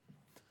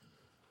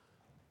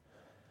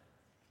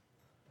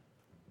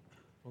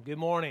Well, good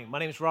morning. My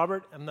name is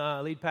Robert. I'm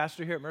the lead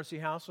pastor here at Mercy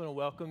House. I want to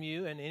welcome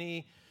you, and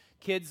any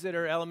kids that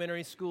are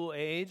elementary school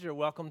age are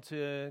welcome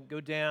to go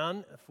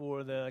down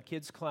for the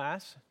kids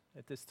class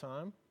at this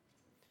time.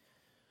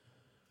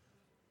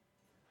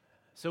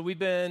 So we've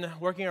been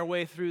working our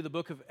way through the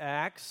book of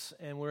Acts,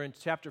 and we're in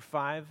chapter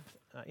 5,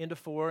 into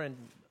 4, and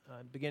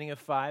beginning of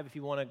 5. If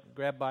you want to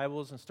grab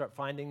Bibles and start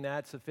finding that,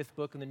 it's the fifth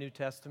book in the New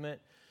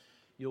Testament.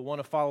 You'll want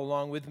to follow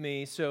along with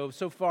me. So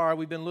far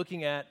we've been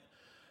looking at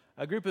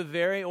a group of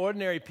very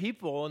ordinary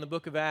people in the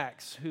book of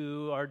Acts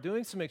who are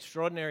doing some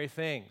extraordinary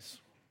things.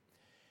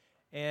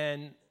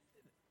 And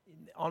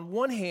on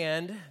one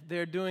hand,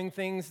 they're doing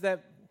things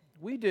that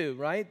we do,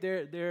 right?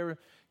 They're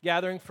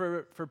gathering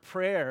for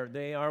prayer.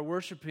 They are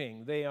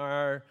worshiping. They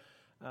are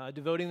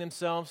devoting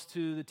themselves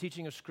to the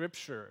teaching of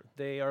Scripture.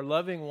 They are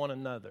loving one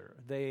another.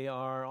 They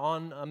are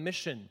on a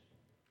mission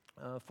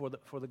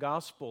for the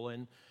gospel.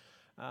 And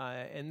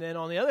then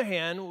on the other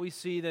hand, we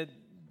see that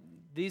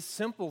these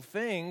simple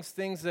things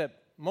that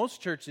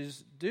most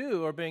churches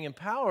do, are being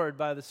empowered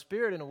by the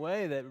Spirit in a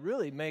way that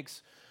really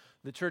makes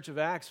the Church of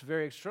Acts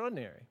very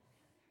extraordinary.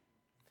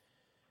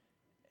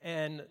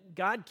 And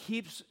God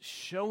keeps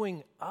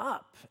showing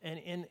up and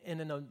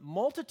in a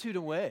multitude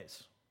of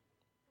ways.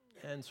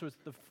 And so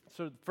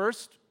the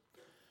first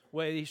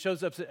way, he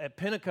shows up at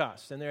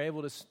Pentecost, and they're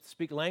able to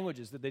speak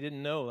languages that they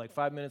didn't know like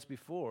 5 minutes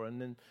before.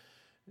 And then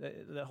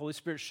the Holy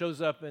Spirit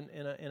shows up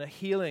in a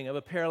healing of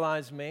a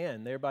paralyzed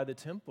man there by the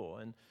temple.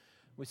 And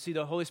we see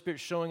the Holy Spirit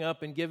showing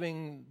up and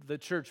giving the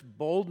church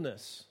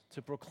boldness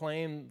to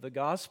proclaim the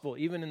gospel,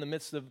 even in the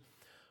midst of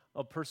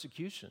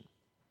persecution.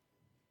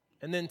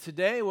 And then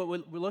today, what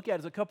we look at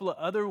is a couple of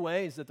other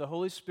ways that the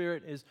Holy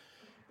Spirit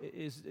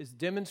is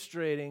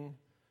demonstrating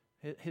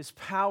His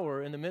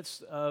power in the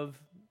midst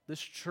of this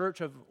church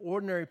of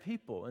ordinary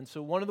people. And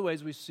so one of the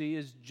ways we see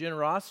is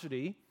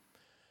generosity,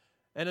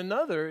 and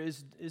another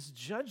is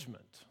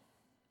judgment.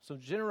 So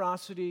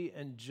generosity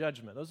and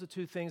judgment. Those are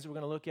two things that we're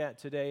going to look at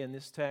today in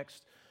this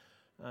text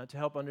to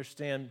help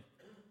understand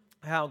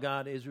how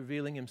God is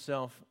revealing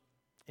Himself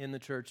in the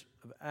church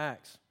of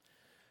Acts.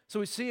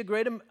 So we see a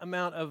great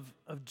amount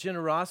of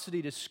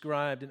generosity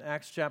described in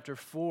Acts chapter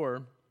 4.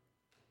 I'm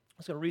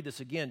just going to read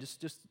this again.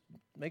 Just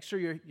make sure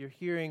you're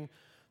hearing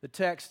the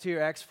text here,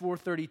 Acts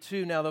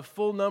 4:32. Now the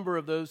full number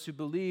of those who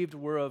believed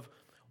were of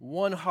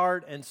one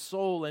heart and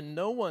soul, and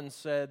no one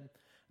said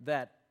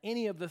that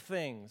any of the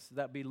things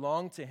that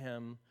belonged to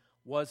him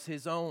was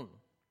his own,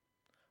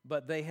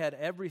 but they had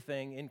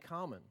everything in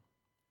common.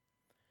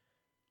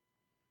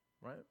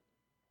 Right?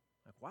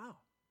 Like, wow.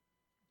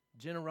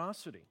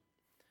 Generosity.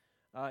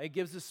 It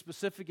gives a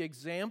specific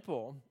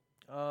example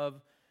of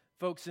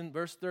folks in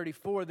verse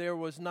 34, there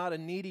was not a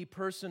needy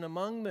person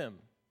among them.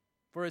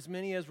 For as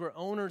many as were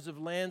owners of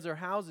lands or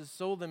houses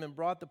sold them and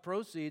brought the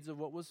proceeds of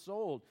what was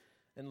sold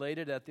and laid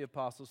it at the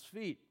apostles'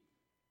 feet.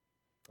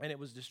 And it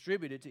was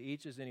distributed to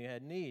each as any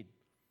had need.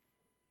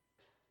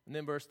 And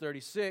then verse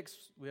 36,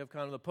 we have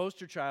kind of the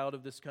poster child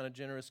of this kind of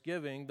generous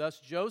giving. Thus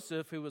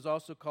Joseph, who was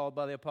also called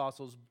by the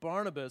apostles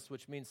Barnabas,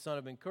 which means son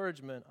of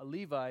encouragement, a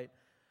Levite,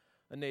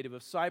 a native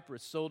of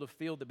Cyprus, sold a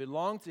field that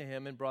belonged to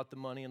him and brought the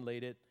money and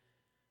laid it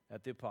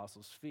at the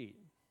apostles' feet.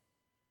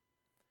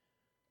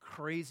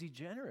 Crazy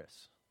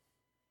generous.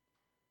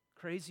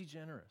 Crazy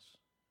generous.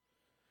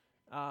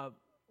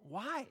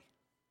 Why?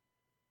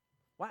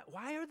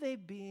 Why are they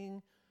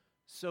being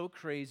so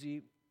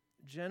crazy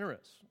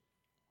generous?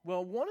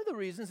 Well, one of the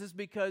reasons is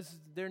because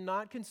they're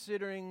not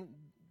considering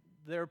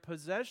their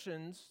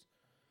possessions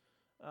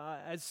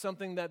as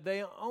something that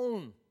they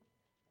own.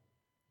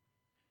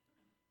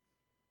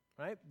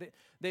 Right?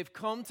 They've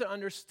come to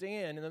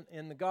understand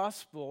in the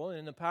gospel and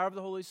in the power of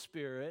the Holy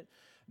Spirit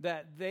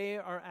that they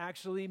are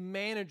actually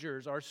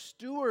managers, are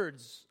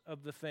stewards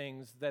of the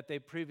things that they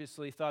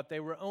previously thought they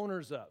were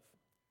owners of.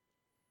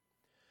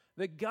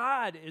 That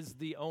God is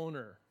the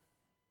owner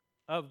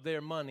of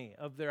their money,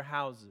 of their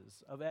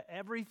houses, of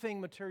everything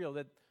material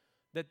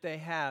that they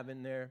have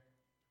in their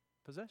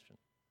possession.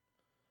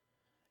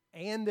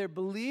 And they're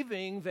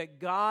believing that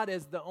God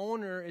as the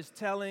owner is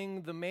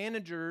telling the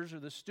managers or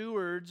the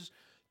stewards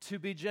to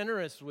be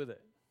generous with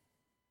it.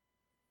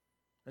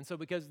 And so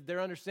because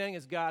their understanding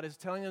is God is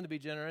telling them to be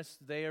generous,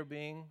 they are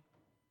being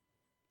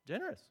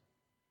generous.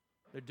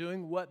 They're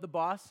doing what the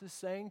boss is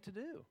saying to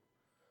do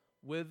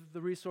with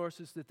the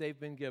resources that they've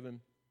been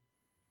given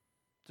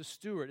to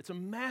steward. It's a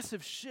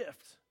massive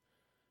shift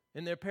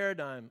in their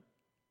paradigm,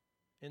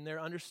 in their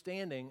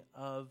understanding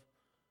of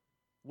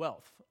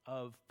wealth,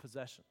 of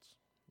possessions,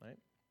 right?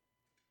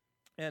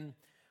 And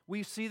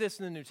we see this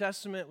in the New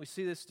Testament. We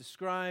see this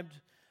described.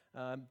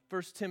 1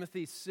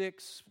 Timothy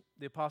 6,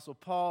 the Apostle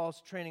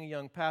Paul's training a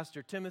young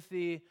pastor,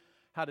 Timothy,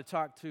 how to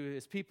talk to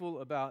his people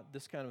about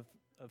this kind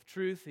of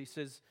truth. He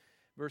says,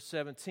 verse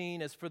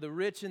 17, as for the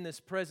rich in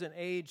this present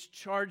age,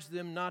 charge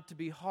them not to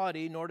be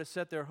haughty, nor to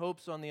set their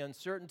hopes on the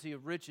uncertainty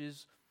of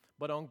riches,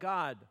 but on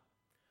God,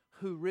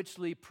 who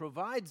richly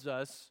provides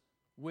us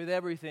with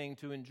everything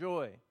to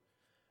enjoy.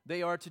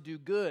 They are to do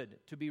good,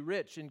 to be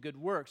rich in good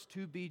works,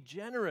 to be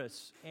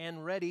generous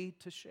and ready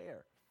to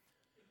share.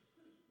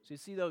 So you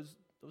see those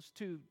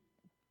two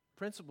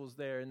principles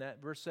there in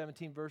that verse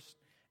 17, verse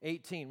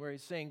 18, where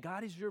he's saying,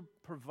 God is your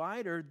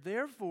provider,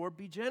 therefore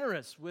be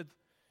generous with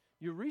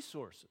your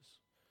resources.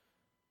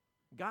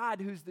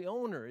 God, who's the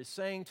owner, is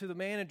saying to the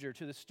manager,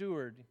 to the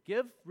steward,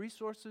 give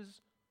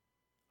resources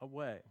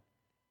away.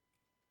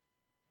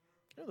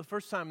 The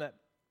first time that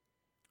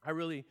I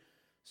really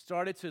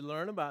started to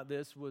learn about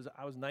this was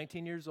I was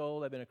 19 years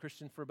old. I've been a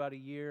Christian for about a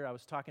year. I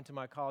was talking to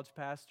my college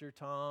pastor,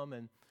 Tom,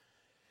 and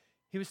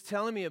he was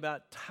telling me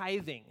about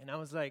tithing. And I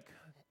was like,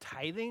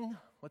 tithing?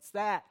 What's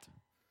that?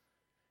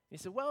 He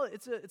said, well,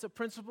 it's a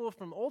principle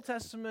from Old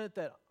Testament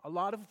that a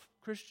lot of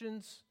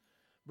Christians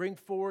bring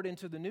forward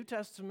into the New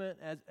Testament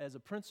as a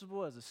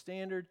principle, as a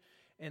standard,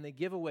 and they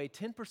give away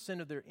 10%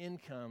 of their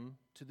income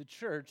to the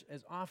church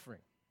as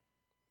offering.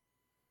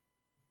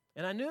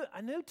 And I knew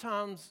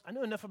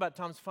enough about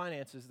Tom's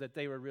finances that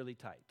they were really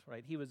tight,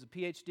 right? He was a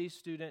PhD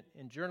student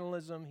in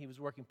journalism. He was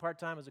working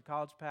part-time as a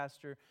college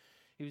pastor.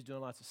 He was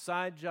doing lots of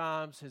side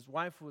jobs. His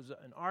wife was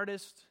an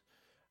artist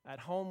at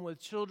home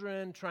with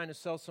children, trying to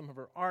sell some of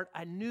her art.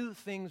 I knew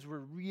things were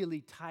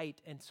really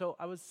tight, and so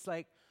I was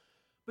like,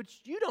 but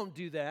you don't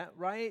do that,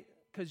 right?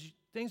 Because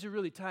things are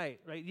really tight,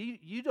 right?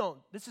 You don't,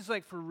 this is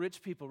like for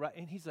rich people, right?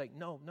 And he's like,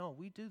 no,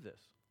 we do this.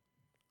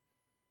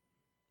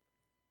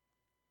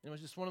 And it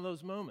was just one of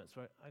those moments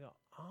where I go,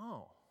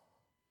 oh.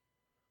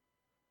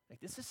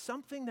 Like this is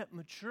something that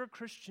mature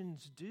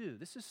Christians do.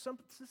 This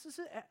is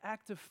an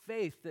act of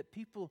faith that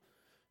people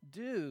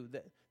do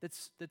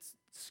that's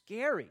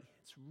scary.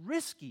 It's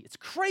risky. It's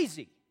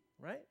crazy,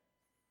 right?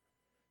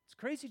 It's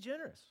crazy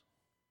generous.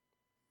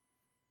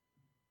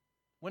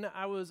 When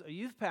I was a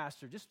youth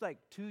pastor, just like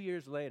 2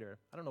 years later,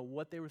 I don't know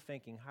what they were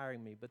thinking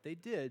hiring me, but they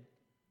did.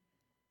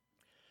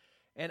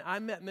 And I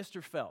met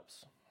Mr.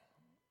 Phelps.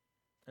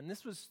 And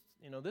this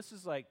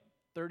is like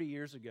 30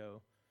 years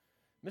ago.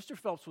 Mr.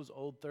 Phelps was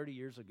old 30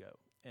 years ago,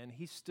 and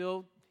he's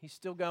still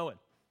going.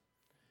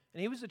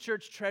 And he was the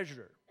church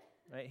treasurer,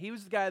 right? He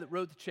was the guy that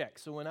wrote the check.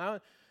 So when I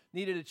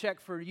needed a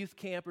check for youth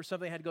camp or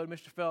something, I had to go to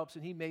Mr. Phelps,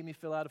 and he made me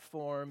fill out a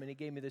form, and he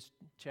gave me this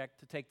check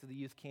to take to the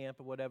youth camp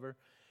or whatever.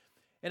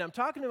 And I'm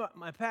talking to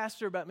my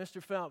pastor about Mr.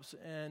 Phelps,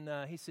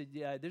 and he said,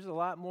 yeah, there's a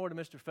lot more to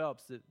Mr.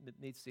 Phelps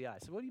that meets the eye. I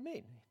said, what do you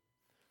mean?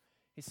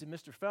 He said,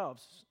 Mr.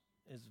 Phelps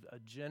is a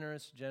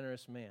generous,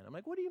 generous man. I'm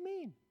like, what do you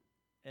mean?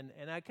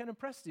 And I kind of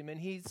pressed him, and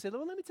he said,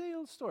 well, let me tell you a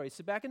little story. He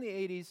said, back in the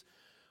 80s,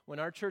 when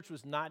our church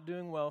was not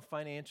doing well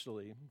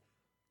financially,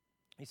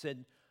 he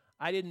said,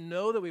 I didn't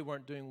know that we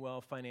weren't doing well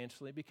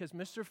financially because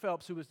Mr.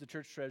 Phelps, who was the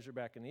church treasurer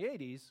back in the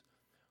 80s,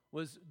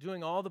 was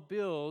doing all the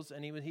bills,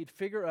 and he'd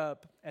figure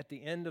up at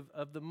the end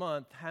of the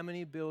month how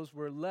many bills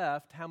were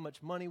left, how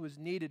much money was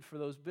needed for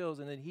those bills,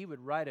 and then he would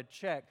write a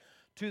check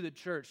to the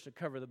church to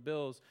cover the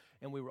bills,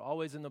 and we were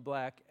always in the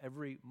black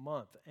every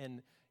month.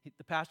 And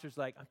the pastor's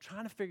like, I'm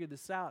trying to figure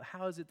this out.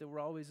 How is it that we're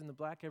always in the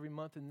black every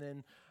month? And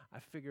then I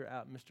figure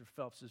out Mr.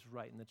 Phelps is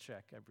writing the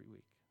check every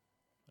week,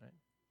 right?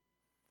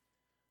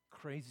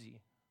 Crazy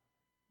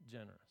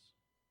generous,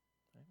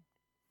 right?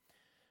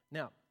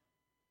 Now,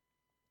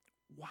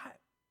 why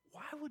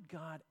would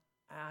God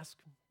ask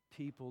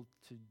people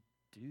to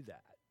do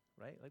that,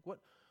 right? Like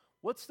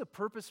what's the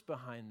purpose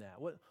behind that?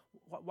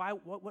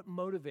 What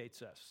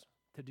motivates us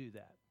to do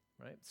that,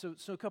 right? So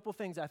a couple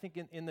things I think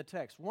in the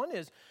text. One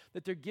is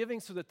that they're giving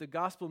so that the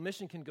gospel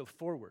mission can go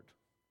forward.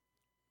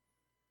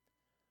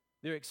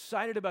 They're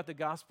excited about the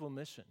gospel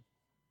mission,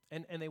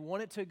 and they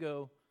want it to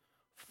go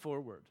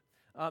forward.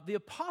 The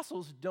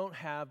apostles don't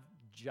have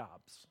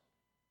jobs.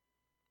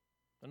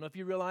 I don't know if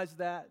you realize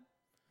that.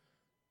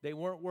 They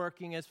weren't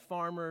working as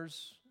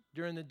farmers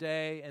during the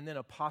day and then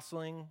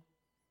apostling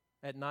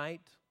at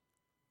night.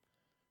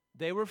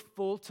 They were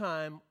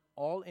full-time,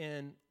 all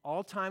in,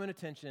 all time and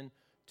attention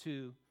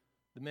to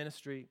the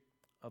ministry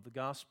of the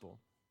gospel.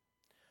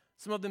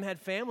 Some of them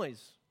had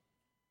families.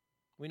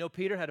 We know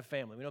Peter had a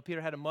family. We know Peter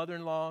had a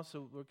mother-in-law,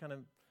 so we're kind of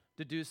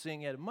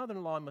deducing he had a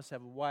mother-in-law, he must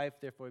have a wife,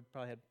 therefore he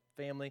probably had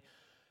family.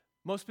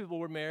 Most people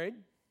were married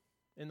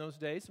in those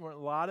days. There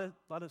weren't not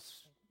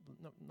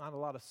a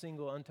lot of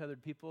single,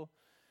 untethered people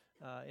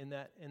in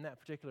that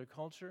particular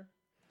culture.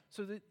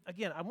 So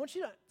again, I want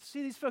you to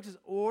see these folks as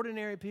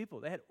ordinary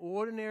people. They had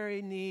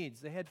ordinary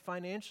needs. They had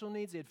financial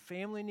needs. They had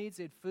family needs.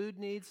 They had food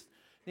needs.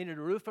 They needed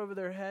a roof over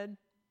their head.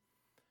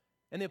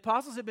 And the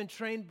apostles had been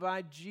trained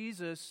by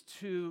Jesus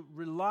to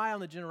rely on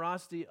the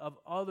generosity of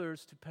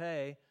others to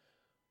pay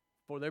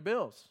for their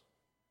bills.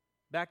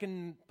 Back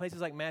in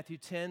places like Matthew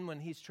 10, when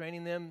he's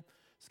training them,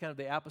 it's kind of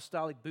the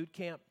apostolic boot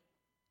camp.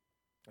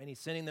 And he's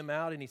sending them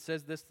out, and he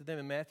says this to them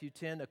in Matthew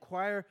 10,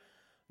 acquire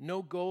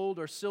no gold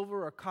or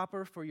silver or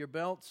copper for your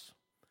belts,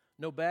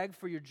 no bag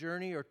for your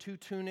journey, or 2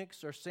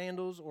 tunics or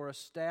sandals or a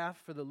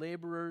staff, for the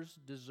laborers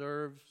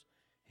deserves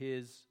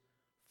his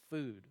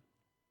food.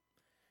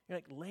 You're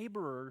like,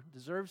 laborer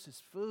deserves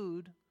his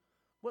food?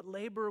 What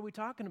labor are we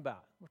talking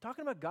about? We're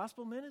talking about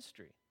gospel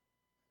ministry.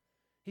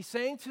 He's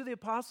saying to the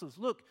apostles,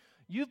 look,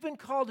 you've been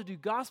called to do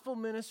gospel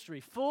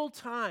ministry full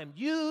time.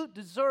 You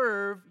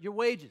deserve your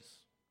wages.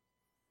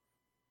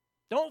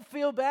 Don't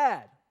feel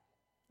bad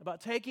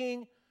about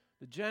taking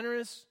The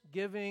generous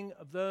giving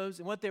of those,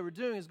 and what they were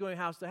doing is going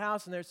house to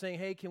house, and they're saying,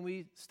 hey, can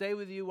we stay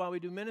with you while we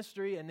do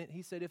ministry? And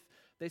he said, if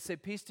they say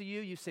peace to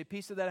you, you say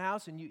peace to that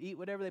house, and you eat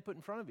whatever they put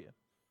in front of you.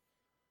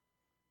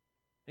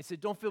 He said,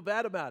 don't feel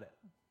bad about it,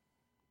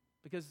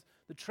 because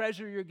the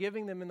treasure you're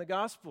giving them in the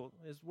gospel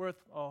is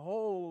worth a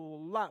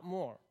whole lot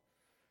more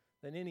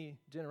than any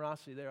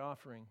generosity they're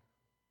offering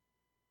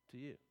to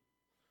you.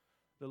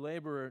 The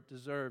laborer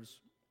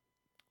deserves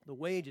the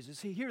wages. You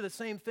see, here the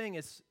same thing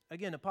is,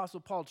 again,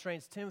 Apostle Paul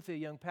trains Timothy, a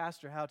young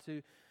pastor, how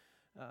to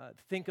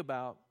think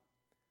about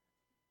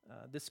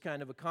this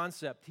kind of a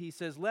concept. He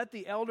says, let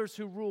the elders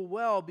who rule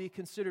well be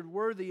considered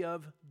worthy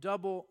of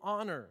double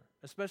honor,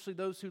 especially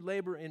those who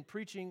labor in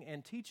preaching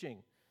and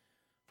teaching.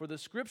 For the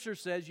scripture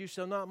says, you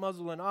shall not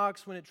muzzle an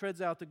ox when it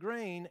treads out the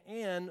grain,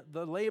 and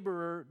the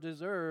laborer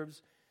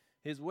deserves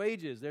his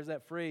wages. There's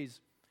that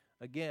phrase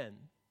again.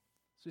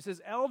 So he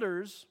says,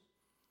 elders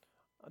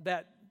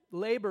that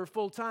labor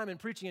full-time in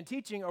preaching and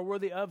teaching are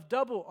worthy of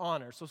double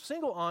honor. So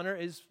single honor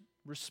is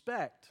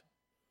respect.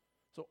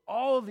 So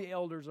all of the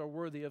elders are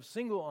worthy of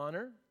single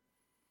honor.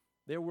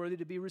 They're worthy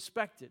to be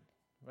respected,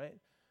 right?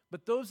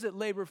 But those that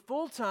labor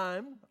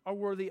full-time are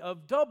worthy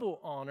of double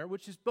honor,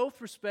 which is both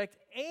respect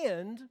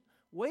and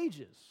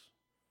wages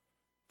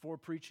for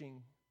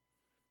preaching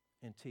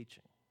and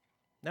teaching.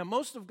 Now,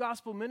 most of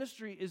gospel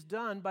ministry is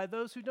done by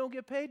those who don't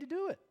get paid to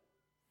do it.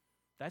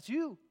 That's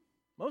you,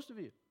 most of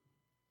you.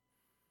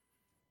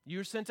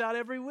 You're sent out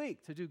every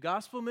week to do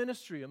gospel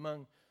ministry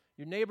among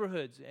your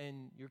neighborhoods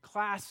and your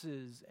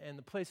classes and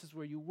the places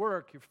where you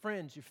work, your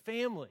friends, your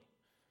family.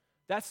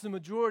 That's the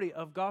majority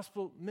of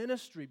gospel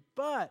ministry.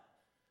 But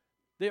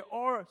there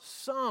are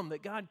some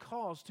that God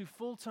calls to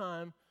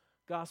full-time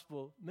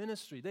gospel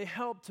ministry. They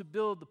help to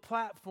build the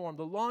platform,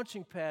 the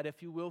launching pad,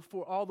 if you will,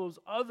 for all those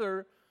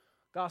other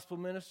gospel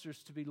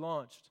ministers to be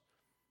launched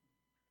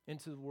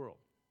into the world.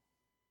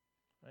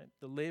 Right?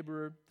 The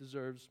laborer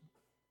deserves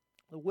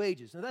the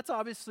wages. Now, that's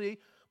obviously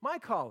my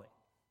calling,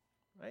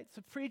 right?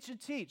 To preach and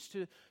teach,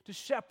 to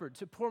shepherd,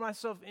 to pour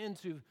myself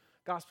into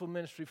gospel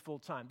ministry full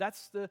time.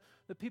 That's the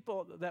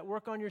people that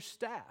work on your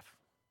staff.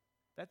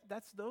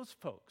 That's those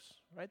folks,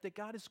 right? That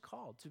God has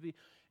called to be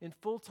in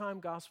full-time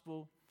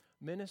gospel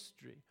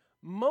ministry.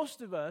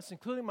 Most of us,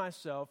 including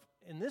myself,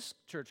 in this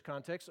church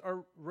context,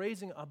 are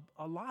raising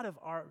a lot of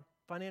our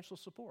financial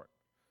support.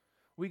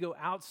 We go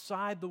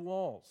outside the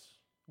walls.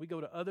 We go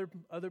to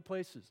other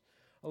places.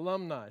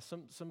 Alumni,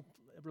 some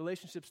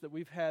relationships that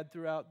we've had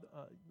throughout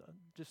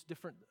just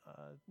different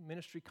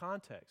ministry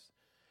contexts.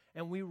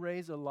 And we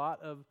raise a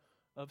lot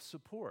of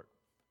support,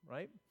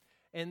 right?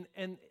 And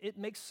it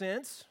makes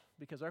sense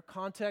because our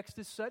context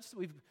is such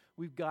that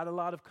we've got a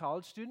lot of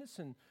college students,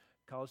 and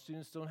college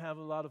students don't have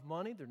a lot of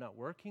money. They're not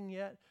working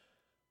yet.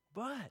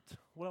 But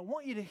what I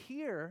want you to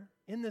hear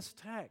in this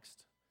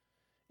text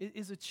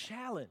is a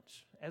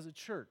challenge as a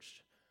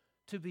church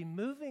to be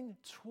moving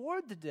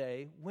toward the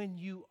day when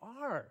you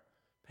are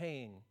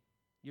paying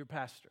your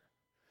pastor.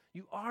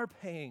 You are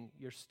paying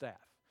your staff.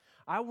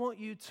 I want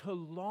you to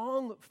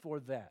long for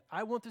that.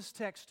 I want this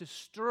text to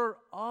stir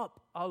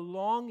up a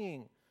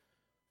longing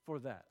for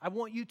that. I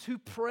want you to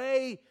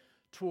pray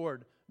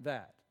toward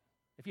that.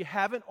 If you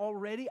haven't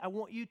already, I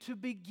want you to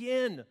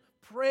begin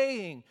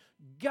praying,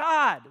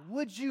 God,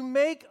 would you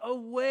make a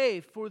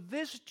way for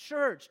this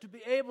church to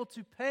be able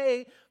to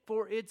pay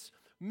for its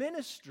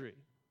ministry?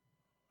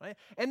 Right?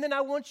 And then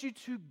I want you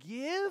to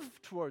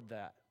give toward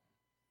that,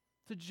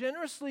 to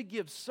generously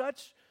give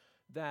such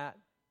that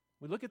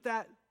we look at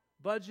that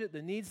budget,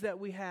 the needs that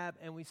we have,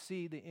 and we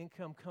see the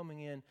income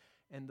coming in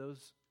and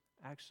those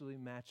actually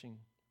matching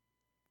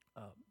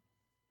up.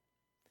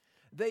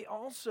 They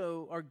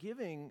also are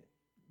giving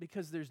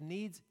because there's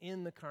needs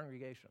in the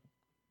congregation.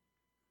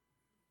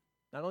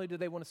 Not only do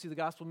they want to see the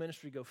gospel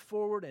ministry go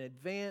forward and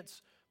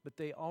advance, but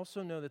they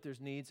also know that there's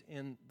needs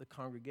in the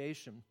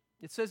congregation.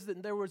 It says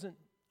that there was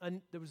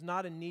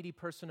not a needy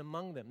person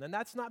among them. And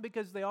that's not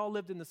because they all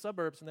lived in the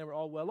suburbs and they were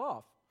all well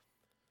off.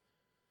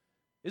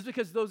 It's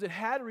because those that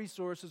had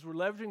resources were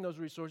leveraging those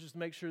resources to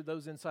make sure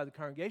those inside the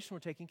congregation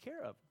were taken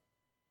care of.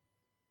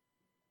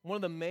 One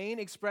of the main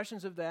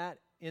expressions of that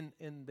in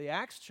the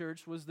Acts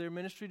church was their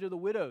ministry to the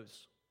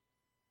widows.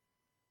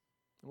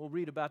 And we'll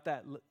read about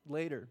that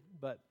later,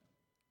 but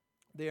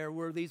there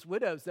were these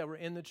widows that were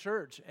in the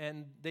church,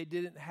 and they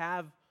didn't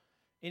have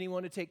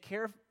anyone to take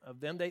care of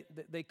them.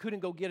 They couldn't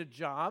go get a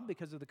job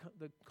because of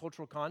the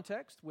cultural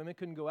context. Women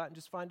couldn't go out and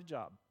just find a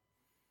job.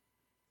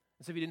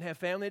 And so if you didn't have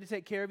family to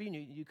take care of you, and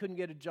you couldn't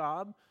get a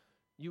job,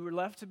 you were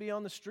left to be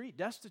on the street,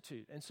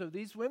 destitute. And so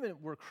these women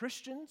were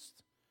Christians,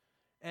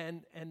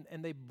 and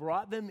they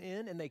brought them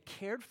in, and they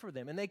cared for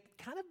them. And they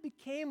kind of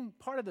became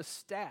part of the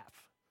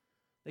staff.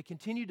 They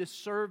continued to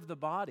serve the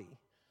body,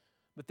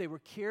 but they were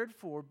cared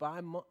for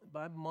by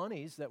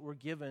monies that were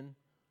given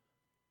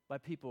by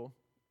people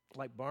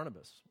like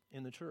Barnabas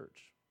in the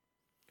church.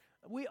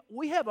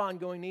 We have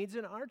ongoing needs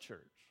in our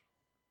church.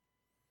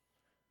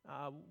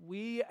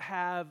 We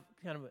have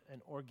kind of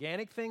an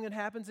organic thing that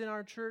happens in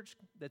our church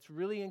that's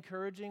really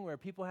encouraging, where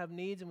people have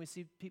needs and we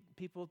see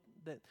people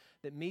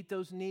that meet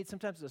those needs.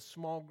 Sometimes it's a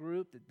small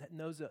group that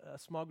knows a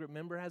small group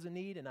member has a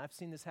need, and I've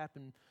seen this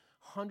happen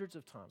hundreds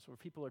of times where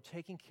people are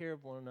taking care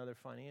of one another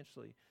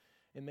financially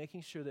and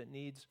making sure that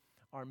needs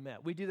are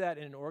met. We do that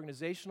in an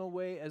organizational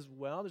way as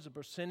well. There's a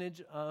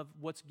percentage of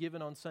what's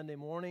given on Sunday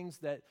mornings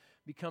that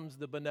becomes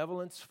the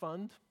benevolence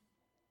fund.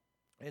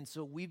 And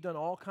so we've done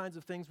all kinds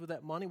of things with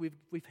that money.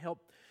 We've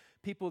helped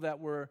people that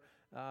were,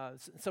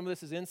 some of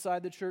this is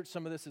inside the church,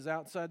 some of this is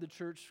outside the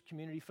church,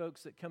 community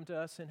folks that come to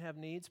us and have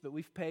needs, but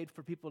we've paid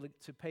for people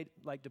to pay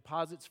like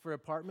deposits for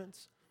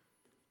apartments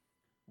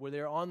where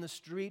they're on the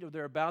street or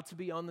they're about to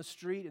be on the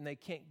street and they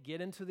can't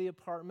get into the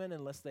apartment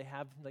unless they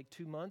have like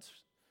 2 months,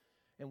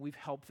 and we've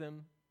helped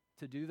them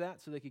to do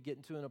that so they could get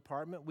into an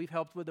apartment. We've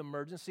helped with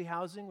emergency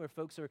housing where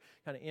folks are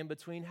kind of in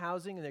between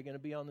housing and they're going to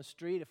be on the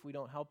street if we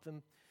don't help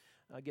them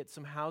get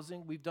some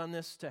housing. We've done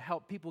this to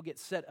help people get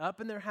set up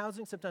in their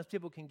housing. Sometimes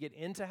people can get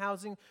into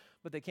housing,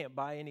 but they can't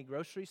buy any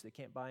groceries, they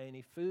can't buy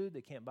any food,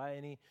 they can't buy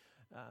any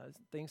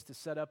things to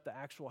set up the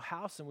actual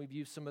house, and we've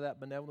used some of that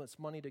benevolence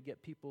money to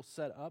get people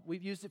set up.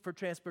 We've used it for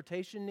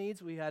transportation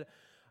needs. We had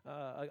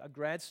a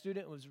grad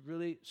student who was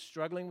really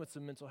struggling with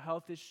some mental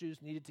health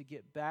issues, needed to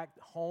get back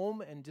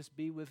home and just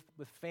be with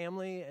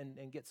family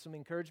and get some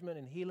encouragement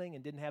and healing,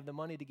 and didn't have the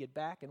money to get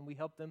back, and we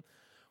helped them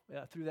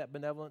through that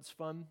benevolence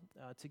fund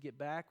to get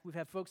back. We've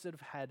had folks that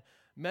have had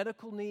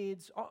medical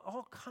needs,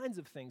 all kinds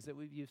of things that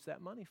we've used that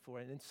money for.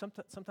 And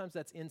sometimes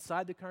that's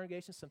inside the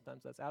congregation,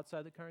 sometimes that's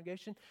outside the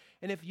congregation.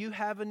 And if you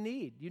have a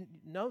need, you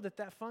know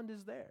that fund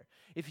is there.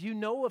 If you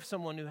know of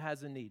someone who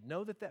has a need,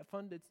 know that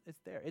fund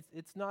is there.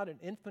 It's not an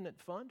infinite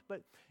fund,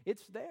 but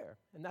it's there.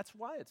 And that's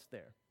why it's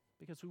there,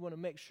 because we want to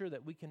make sure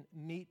that we can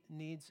meet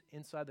needs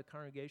inside the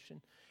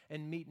congregation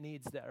and meet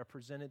needs that are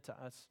presented to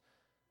us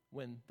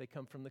when they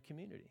come from the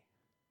community.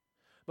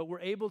 But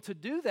we're able to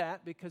do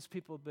that because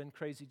people have been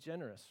crazy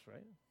generous,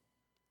 right?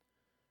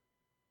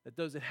 That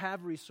those that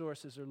have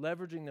resources are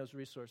leveraging those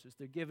resources.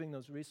 They're giving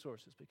those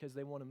resources because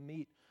they want to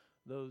meet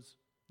those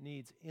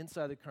needs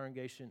inside the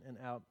congregation and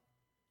out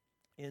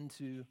in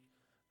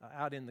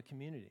the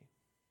community.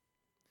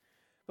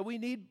 But we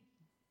need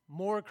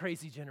more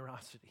crazy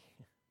generosity.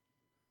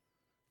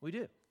 We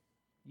do.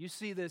 You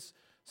see this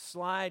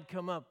slide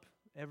come up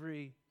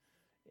every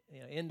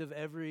end of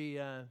every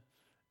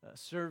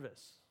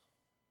service.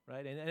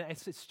 Right? And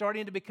it's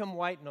starting to become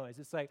white noise.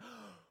 It's like,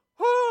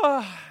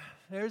 oh,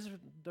 there's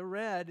the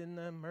red in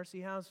the Mercy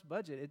House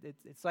budget.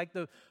 It's like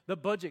the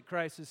budget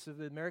crisis of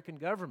the American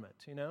government,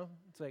 you know?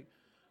 It's like,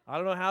 I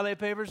don't know how they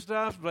pay for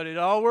stuff, but it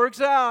all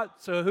works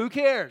out, so who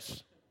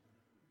cares?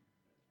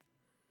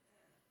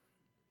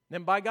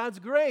 And by God's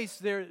grace,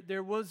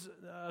 there was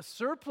a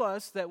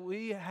surplus that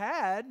we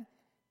had,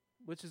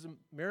 which is a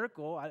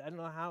miracle. I don't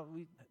know how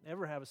we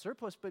ever have a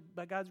surplus, but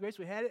by God's grace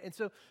we had it. And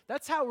so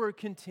that's how we're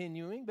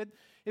continuing. But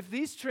if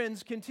these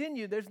trends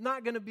continue, there's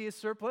not going to be a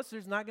surplus.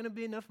 There's not going to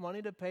be enough money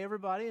to pay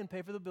everybody and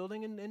pay for the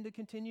building and to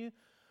continue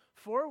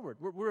forward.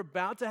 We're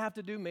about to have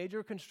to do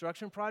major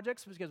construction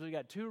projects because we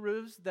got 2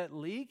 roofs that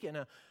leak and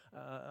a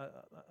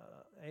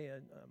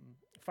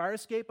fire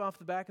escape off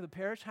the back of the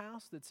parish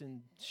house that's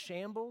in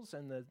shambles,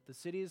 and the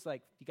city is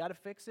like, you got to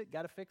fix it,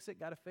 got to fix it,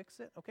 got to fix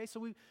it. Okay, so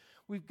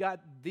we've got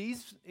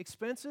these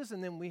expenses,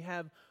 and then we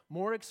have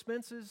more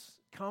expenses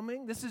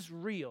coming. This is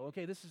real,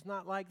 okay? This is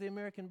not like the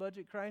American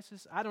budget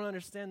crisis. I don't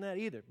understand that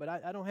either, but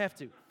I don't have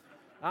to.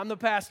 I'm the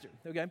pastor,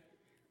 okay?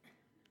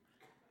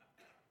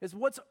 It's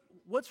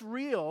what's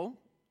real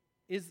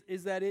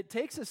is that it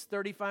takes us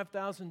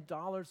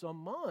 $35,000 a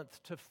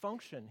month to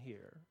function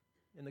here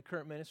in the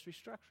current ministry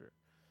structure.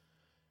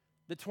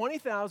 The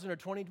 20,000 or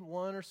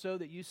 21 or so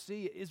that you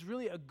see is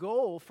really a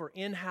goal for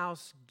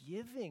in-house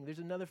giving. There's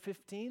another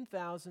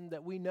 15,000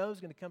 that we know is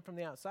going to come from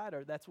the outside,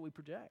 or that's what we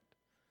project.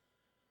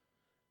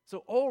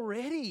 So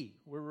already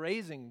we're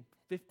raising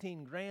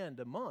 $15,000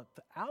 a month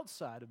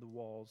outside of the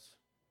walls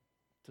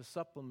to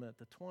supplement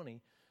the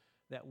 20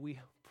 that we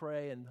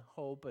pray and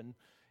hope and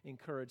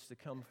encourage to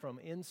come from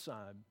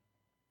inside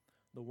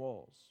the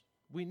walls.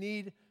 We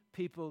need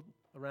people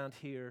around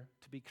here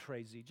to be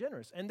crazy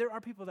generous. And there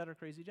are people that are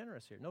crazy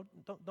generous here. No,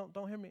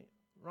 don't hear me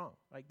wrong.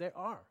 Like, there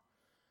are.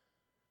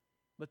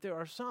 But there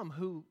are some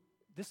who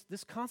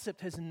this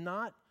concept has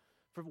not,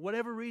 for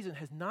whatever reason,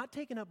 has not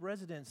taken up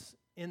residence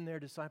in their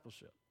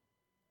discipleship.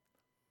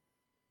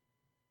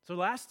 So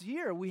last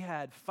year we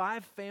had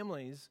 5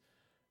 families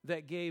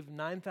that gave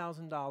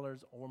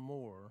 $9,000 or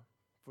more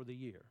for the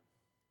year.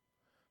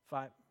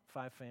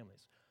 Five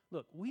families.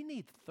 Look, we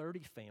need 30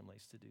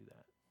 families to do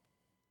that.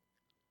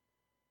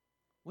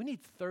 We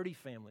need 30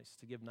 families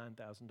to give $9,000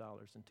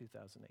 in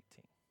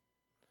 2018.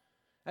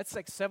 That's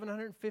like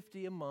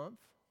 $750 a month.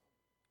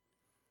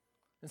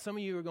 And some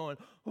of you are going,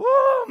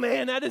 "Oh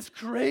man, that is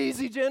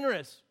crazy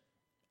generous."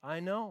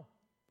 I know.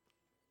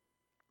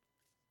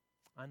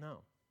 You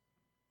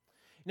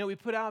know, we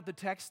put out the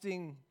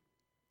texting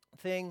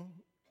thing,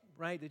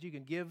 right, that you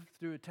can give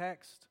through a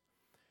text.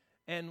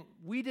 And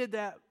we did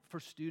that for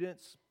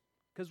students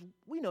Because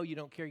we know you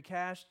don't carry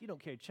cash, you don't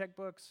carry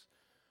checkbooks.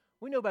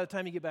 We know by the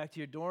time you get back to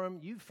your dorm,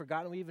 you've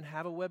forgotten we even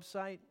have a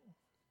website.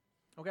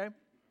 Okay?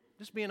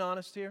 Just being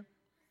honest here.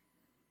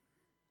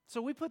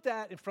 So we put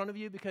that in front of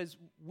you because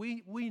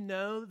we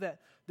know that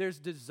there's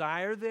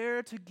desire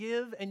there to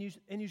give, and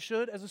you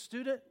should as a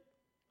student.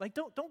 Like,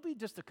 don't be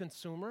just a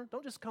consumer.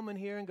 Don't just come in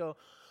here and go,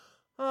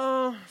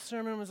 oh,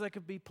 sermon was like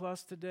a B+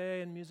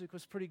 today, and music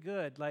was pretty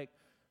good. Like,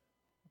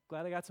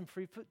 glad I got some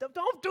free food.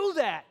 Don't do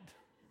that.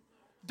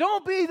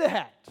 Don't be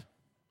that,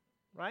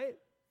 right?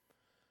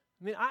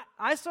 I mean,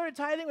 I started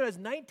tithing when I was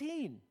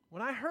 19.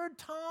 When I heard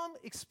Tom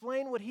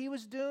explain what he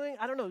was doing,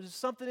 I don't know, there's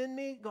something in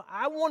me.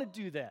 I want to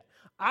do that.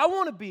 I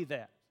want to be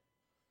that.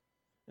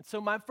 And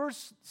so my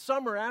first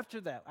summer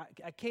after that,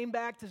 I came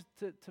back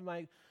to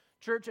my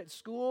church at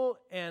school,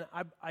 and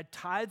I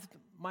tithed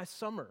my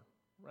summer,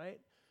 right?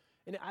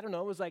 And I don't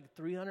know, it was like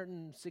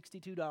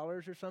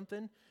 $362 or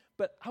something.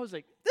 But I was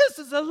like, this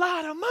is a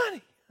lot of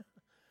money.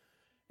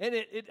 And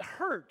it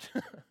hurt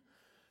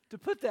to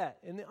put that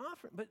in the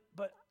offering.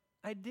 But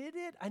I did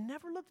it. I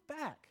never looked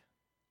back.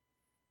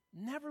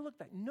 Never looked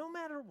back. No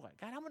matter what.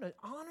 God, I'm going to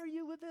honor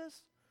you with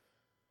this.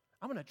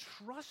 I'm going to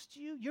trust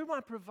you. You're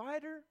my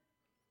provider.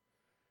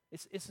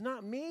 It's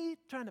not me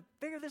trying to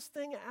figure this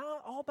thing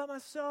out all by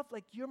myself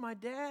like you're my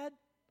dad.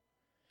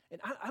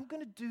 And I'm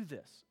going to do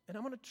this. And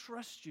I'm going to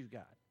trust you,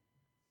 God.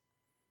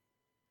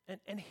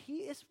 And he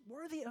is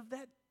worthy of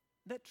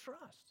that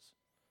trust.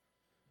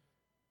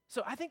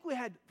 So I think we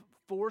had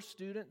 4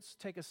 students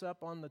take us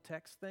up on the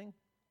text thing.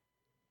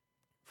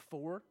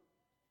 4.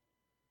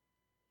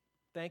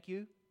 Thank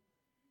you.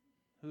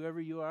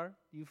 Whoever you are,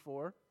 you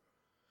 4.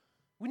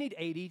 We need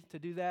 80 to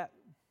do that.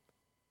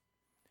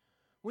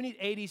 We need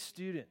 80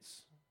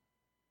 students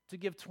to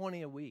give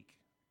 20 a week.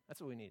 That's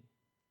what we need.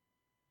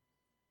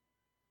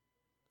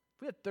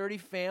 If we had 30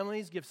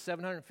 families give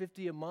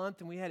 $750 a month,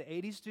 and we had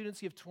 80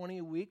 students give 20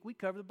 a week, we'd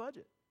cover the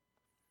budget.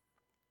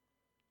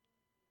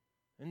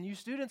 And you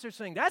students are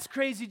saying, that's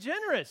crazy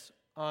generous.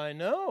 I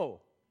know.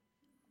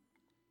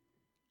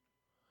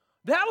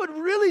 That would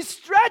really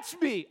stretch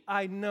me.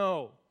 I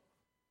know.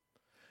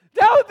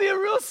 That would be a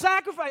real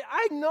sacrifice.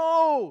 I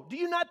know. Do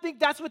you not think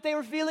that's what they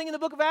were feeling in the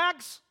book of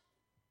Acts?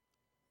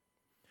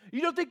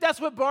 You don't think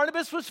that's what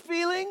Barnabas was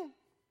feeling?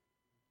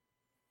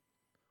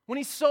 When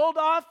he sold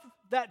off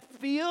that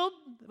field,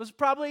 it was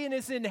probably in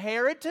his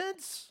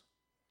inheritance.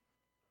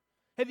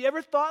 Have you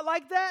ever thought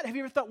like that? Have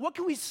you ever thought, what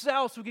can we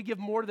sell so we could give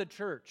more to the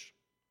church?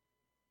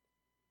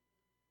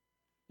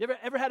 You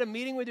ever had a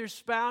meeting with your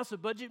spouse, a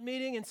budget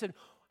meeting, and said,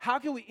 how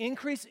can we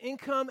increase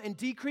income and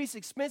decrease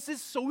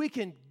expenses so we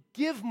can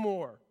give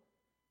more?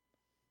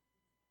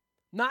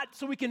 Not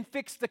so we can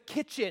fix the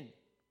kitchen.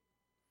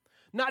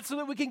 Not so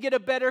that we can get a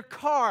better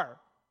car.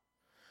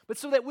 But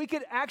so that we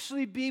could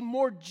actually be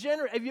more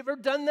generous. Have you ever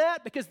done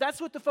that? Because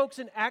that's what the folks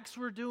in Acts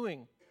were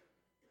doing.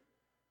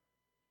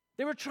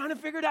 They were trying to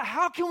figure out,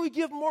 how can we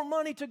give more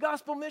money to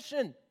gospel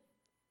mission?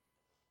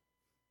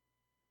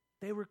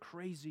 They were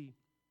crazy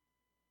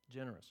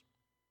generous.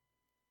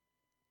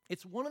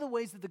 It's one of the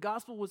ways that the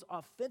gospel was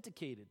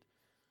authenticated.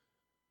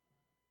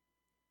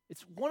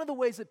 It's one of the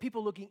ways that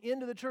people looking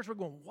into the church were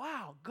going,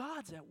 wow,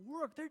 God's at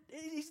work.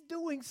 He's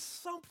doing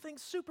something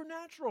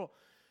supernatural.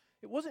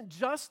 It wasn't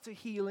just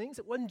healings.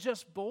 It wasn't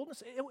just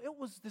boldness. It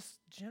was this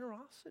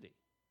generosity.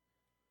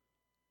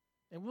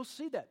 And we'll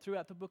see that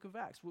throughout the book of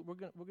Acts. We're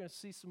going to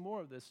see some more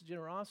of this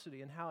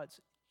generosity and how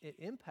it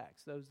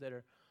impacts those that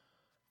are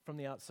from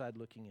the outside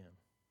looking in.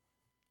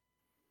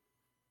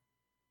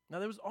 Now,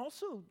 there was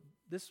also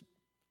this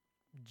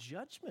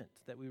judgment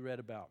that we read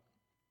about.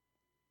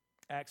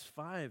 Acts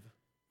 5,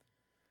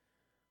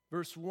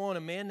 verse 1, a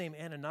man named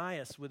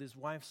Ananias with his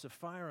wife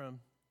Sapphira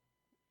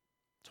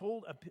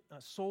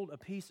sold a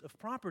piece of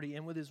property,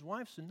 and with his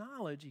wife's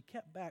knowledge, he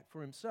kept back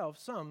for himself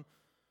some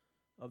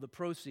of the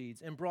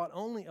proceeds and brought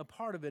only a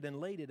part of it and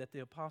laid it at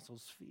the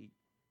apostles' feet.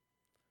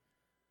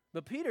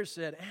 But Peter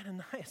said,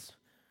 Ananias,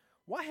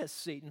 why has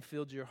Satan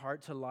filled your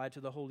heart to lie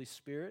to the Holy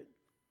Spirit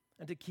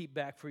and to keep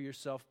back for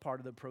yourself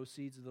part of the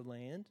proceeds of the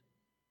land?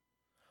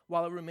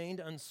 While it remained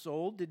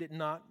unsold, did it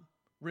not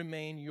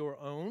remain your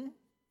own?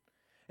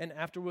 And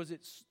afterwards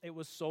it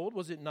was sold,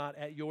 was it not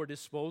at your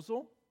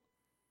disposal?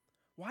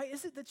 Why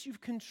is it that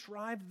you've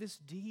contrived this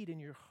deed in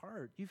your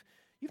heart?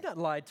 You've not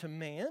lied to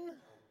man,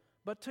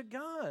 but to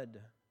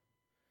God.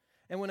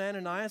 And when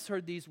Ananias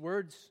heard these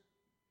words,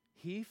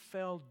 he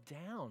fell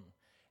down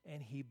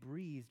and he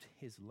breathed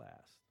his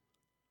last.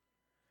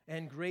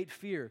 And great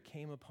fear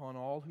came upon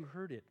all who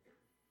heard it.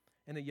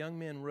 And the young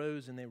men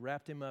rose and they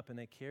wrapped him up and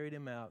they carried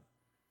him out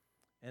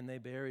and they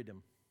buried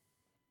him.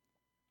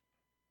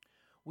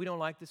 We don't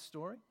like this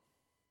story.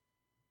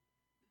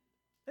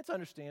 It's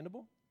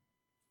understandable.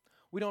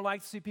 We don't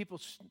like to see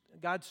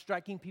God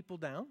striking people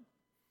down.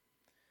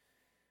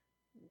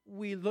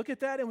 We look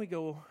at that and we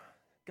go,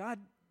 God,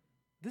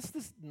 this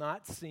does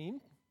not seem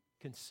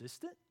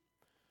consistent.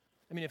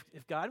 I mean,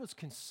 if God was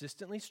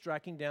consistently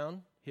striking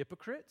down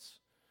hypocrites,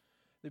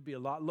 there'd be a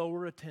lot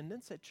lower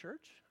attendance at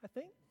church, I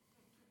think.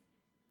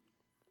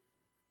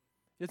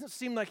 Doesn't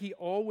seem like he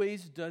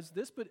always does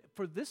this, but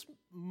for this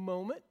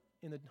moment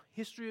in the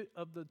history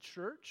of the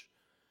church,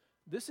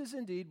 this is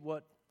indeed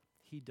what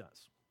he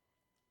does.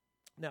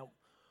 Now,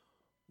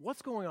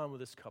 what's going on with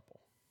this couple?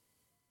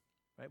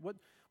 Right?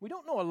 We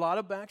don't know a lot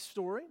of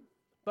backstory,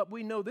 but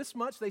we know this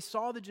much. They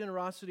saw the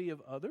generosity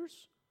of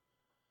others.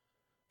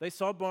 They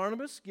saw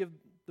Barnabas give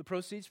the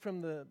proceeds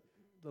from the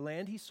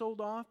land he sold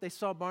off. They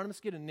saw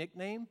Barnabas get a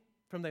nickname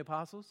from the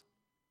apostles.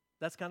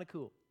 That's kind of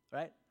cool,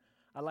 right?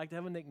 I like to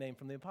have a nickname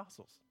from the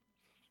apostles.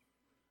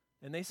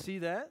 And they see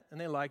that, and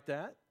they like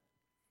that.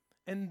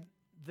 And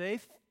they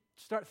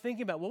start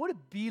thinking about, what would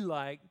it be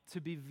like to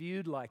be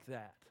viewed like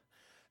that?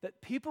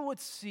 That people would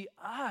see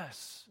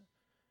us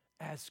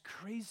as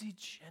crazy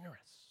generous.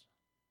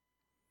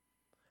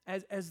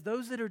 As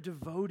those that are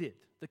devoted,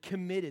 the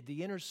committed,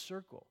 the inner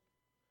circle.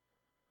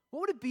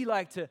 What would it be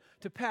like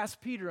to pass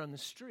Peter on the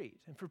street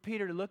and for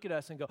Peter to look at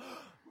us and go,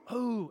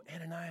 oh,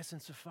 Ananias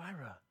and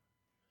Sapphira.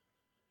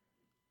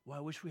 Well,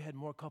 I wish we had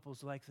more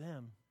couples like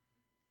them.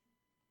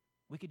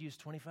 We could use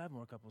 25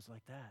 more couples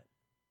like that.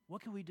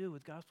 What can we do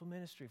with gospel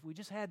ministry if we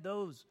just had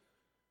those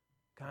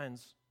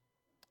kinds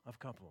of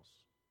couples?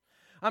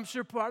 I'm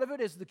sure part of it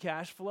is the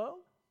cash flow,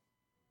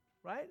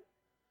 right?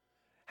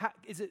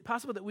 Is it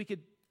possible that we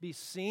could be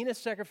seen as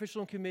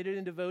sacrificial and committed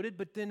and devoted,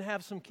 but then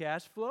have some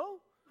cash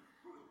flow?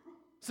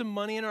 Some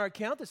money in our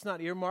account that's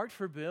not earmarked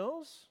for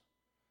bills?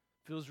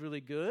 Feels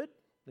really good.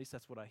 At least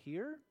that's what I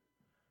hear.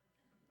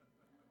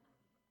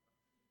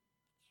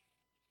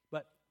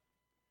 But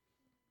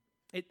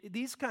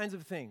these kinds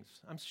of things,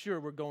 I'm sure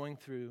we're going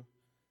through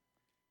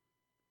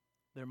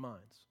their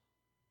minds.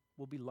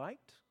 We'll be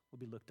liked, we'll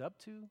be looked up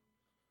to,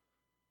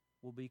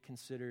 we'll be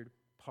considered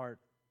part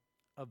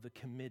of the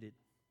committed.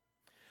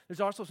 There's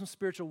also some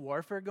spiritual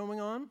warfare going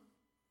on.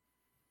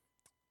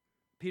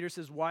 Peter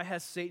says, why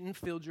has Satan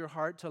filled your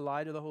heart to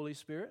lie to the Holy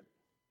Spirit?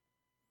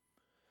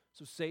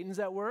 So Satan's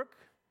at work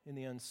in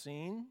the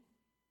unseen.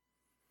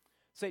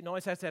 Satan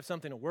always has to have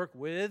something to work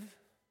with.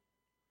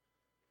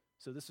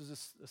 So this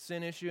is a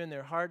sin issue in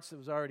their hearts that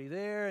was already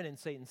there, and then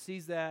Satan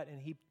sees that,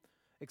 and he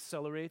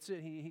accelerates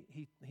it.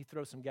 He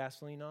throws some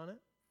gasoline on it.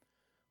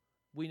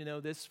 We know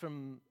this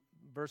from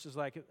verses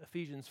like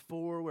Ephesians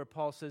 4, where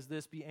Paul says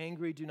this, be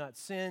angry, do not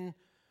sin.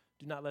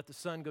 Do not let the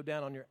sun go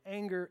down on your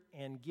anger,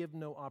 and give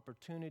no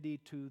opportunity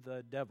to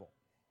the devil.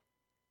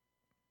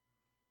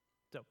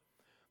 So,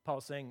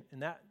 Paul's saying in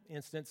that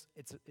instance,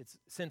 it's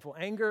sinful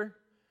anger.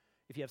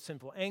 If you have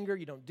sinful anger,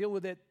 you don't deal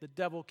with it. The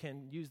devil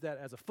can use that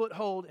as a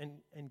foothold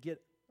and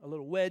get a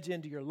little wedge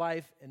into your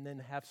life and then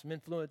have some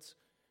influence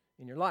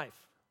in your life.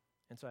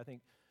 And so I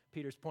think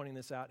Peter's pointing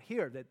this out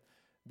here, that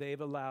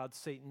they've allowed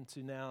Satan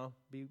to now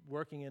be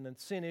working in a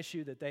sin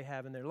issue that they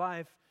have in their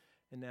life,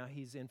 and now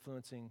he's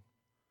influencing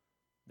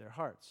their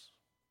hearts.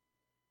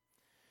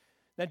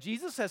 Now,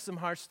 Jesus has some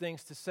harsh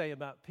things to say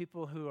about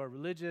people who are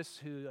religious,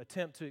 who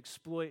attempt to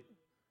exploit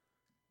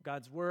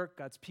God's work,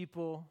 God's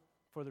people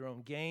for their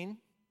own gain.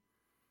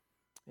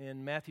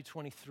 In Matthew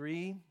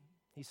 23,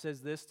 he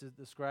says this to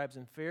the scribes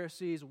and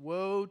Pharisees,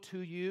 woe to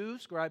you,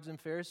 scribes and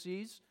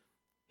Pharisees,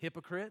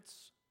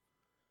 hypocrites,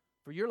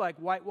 for you're like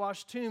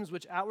whitewashed tombs,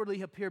 which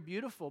outwardly appear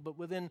beautiful, but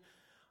within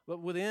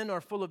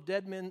are full of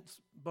dead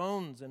men's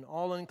bones and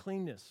all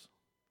uncleanness.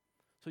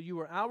 So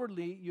you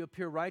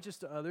appear righteous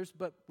to others,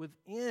 but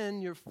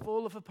within you're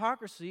full of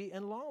hypocrisy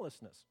and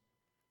lawlessness.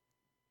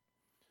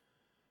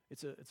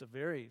 It's a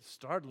very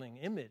startling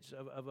image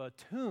of a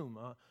tomb,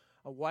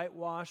 a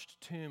whitewashed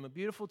tomb, a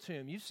beautiful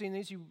tomb. You've seen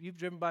these. You've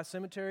driven by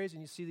cemeteries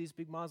and you see these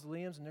big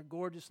mausoleums, and they're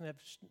gorgeous and have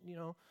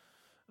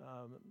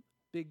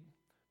big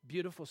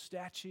beautiful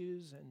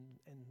statues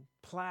and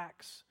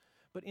plaques.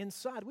 But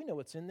inside, we know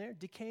what's in there: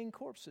 decaying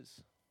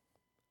corpses.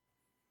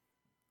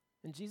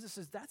 And Jesus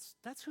says,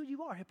 that's who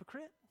you are,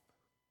 hypocrite.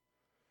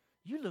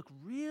 You look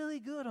really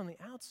good on the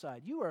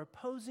outside. You are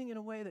posing in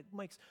a way that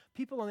makes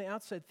people on the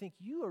outside think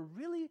you are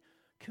really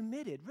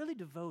committed, really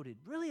devoted,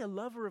 really a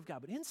lover of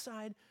God. But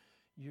inside,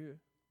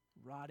 you're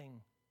rotting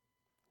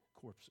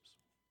corpses.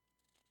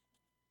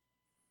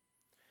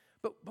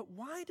 But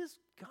why does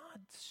God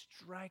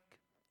strike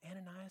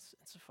Ananias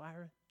and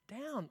Sapphira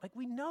down? Like,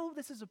 we know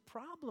this is a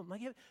problem.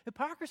 Like,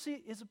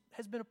 hypocrisy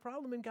has been a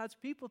problem in God's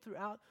people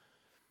throughout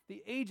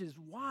the ages.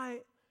 Why,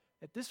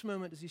 at this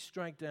moment, does he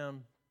strike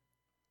down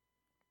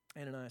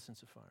Ananias and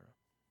Sapphira?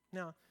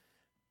 Now,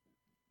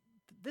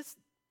 this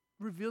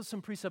reveals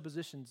some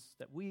presuppositions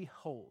that we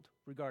hold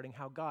regarding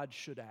how God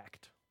should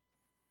act.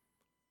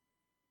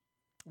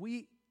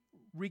 We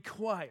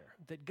require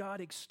that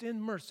God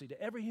extend mercy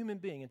to every human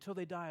being until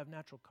they die of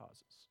natural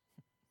causes.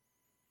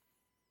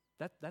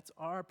 That's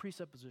our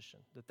presupposition,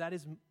 that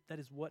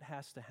is what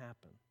has to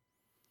happen.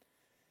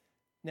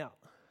 Now,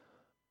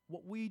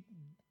 what we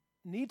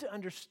need to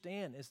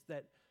understand is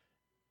that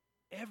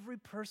every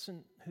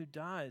person who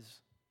dies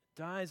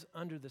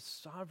under the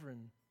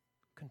sovereign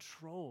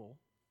control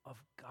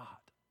of God.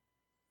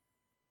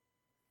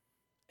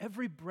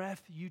 Every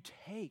breath you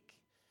take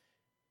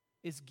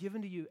is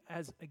given to you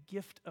as a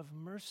gift of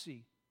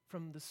mercy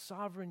from the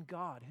sovereign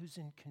God who's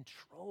in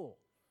control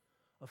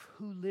of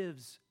who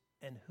lives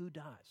and who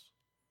dies.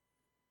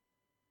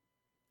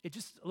 It's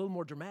just a little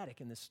more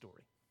dramatic in this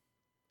story.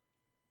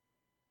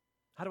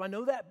 How do I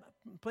know that?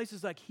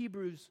 Places like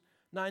Hebrews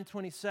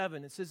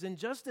 9:27, it says, "And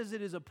just as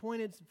it is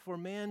appointed for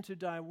man to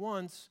die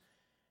once,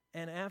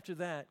 and after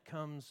that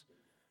comes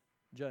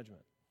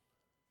judgment."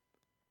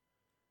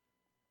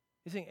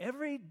 He's saying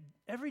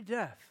every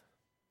death,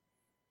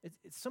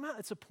 it's somehow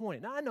it's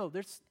appointed. Now I know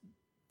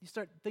you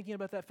start thinking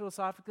about that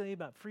philosophically,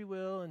 about free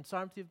will and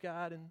sovereignty of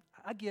God, and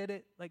I get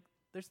it. Like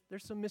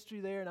there's some mystery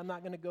there, and I'm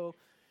not going to go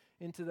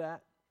into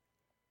that.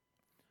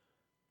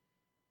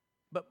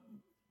 But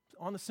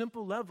on the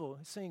simple level,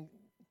 he's saying,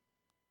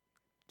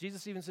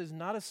 Jesus even says,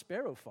 not a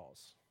sparrow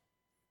falls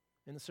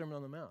in the Sermon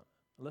on the Mount,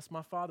 unless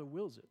my Father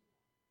wills it.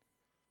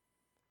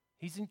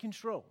 He's in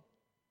control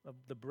of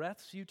the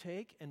breaths you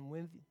take, and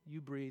when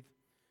you breathe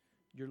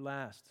your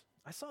last.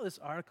 I saw this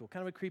article,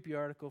 kind of a creepy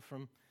article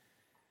from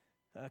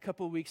a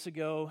couple of weeks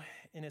ago,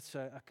 and it's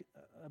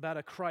about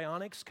a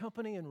cryonics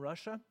company in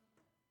Russia.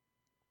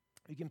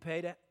 You can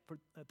pay for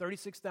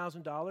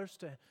 $36,000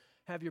 to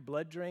have your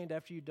blood drained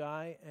after you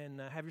die and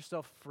have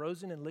yourself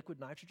frozen in liquid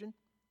nitrogen.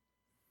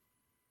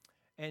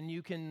 And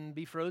you can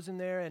be frozen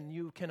there, and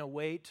you can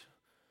await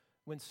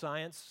when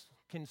science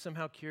can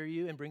somehow cure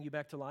you and bring you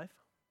back to life.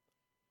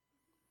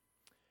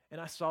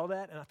 And I saw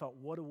that, and I thought,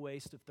 what a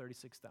waste of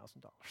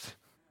 $36,000.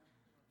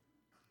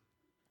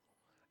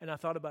 And I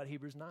thought about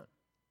Hebrews 9.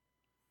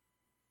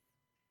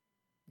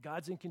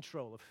 God's in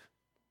control of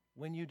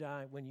when you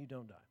die, when you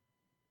don't die.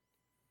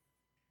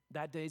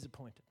 That day is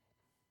appointed.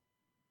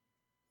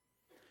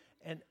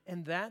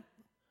 And that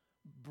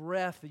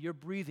breath that you're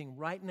breathing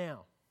right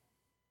now,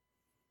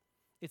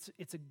 it's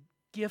a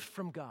gift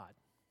from God.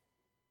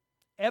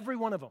 Every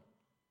one of them.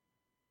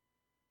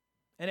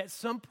 And at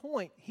some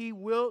point, he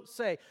will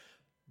say,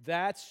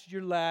 that's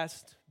your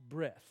last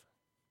breath.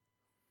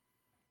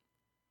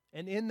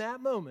 And in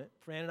that moment,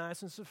 for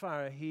Ananias and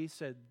Sapphira, he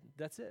said,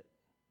 that's it.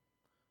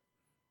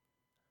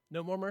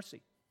 No more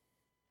mercy.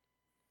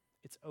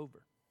 It's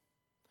over.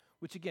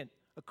 Which again,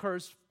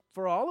 occurs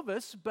for all of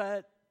us,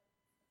 but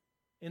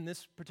in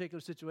this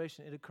particular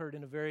situation, it occurred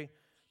in a very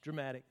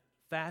dramatic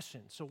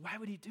fashion. So why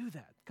would he do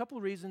that? A couple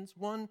of reasons.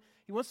 One,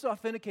 he wants to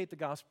authenticate the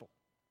gospel.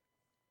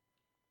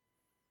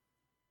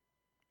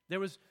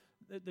 There's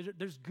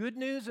good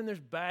news and there's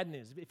bad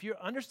news. If you're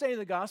understanding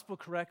the gospel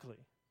correctly,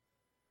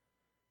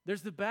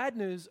 there's the bad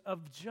news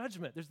of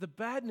judgment. There's the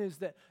bad news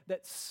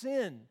that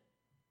sin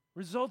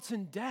results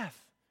in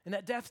death. And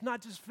that death's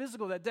not just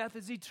physical, that death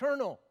is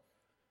eternal.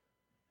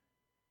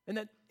 And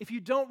that if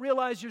you don't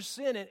realize your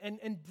sin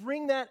and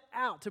bring that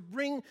out, to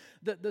bring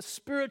the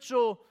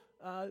spiritual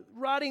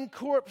rotting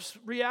corpse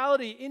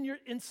reality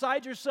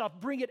inside yourself,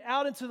 bring it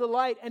out into the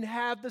light and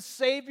have the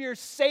Savior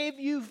save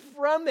you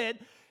from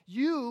it,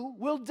 you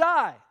will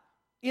die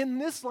in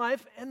this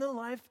life and the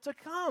life to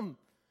come.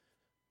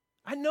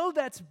 I know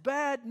that's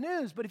bad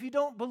news, but if you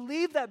don't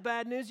believe that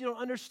bad news, you don't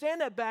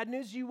understand that bad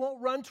news, you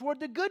won't run toward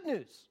the good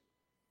news.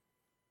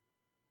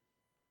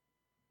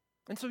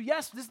 And so,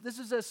 yes, this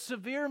is a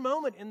severe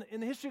moment in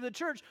the history of the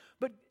church,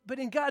 but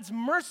in God's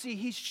mercy,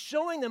 he's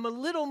showing them a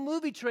little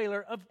movie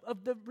trailer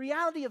of the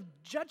reality of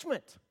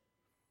judgment.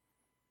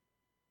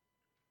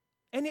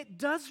 And it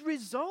does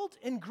result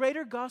in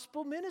greater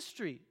gospel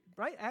ministry,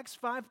 right? Acts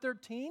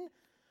 5:13,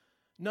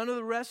 none of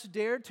the rest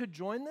dared to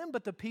join them,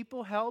 but the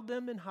people held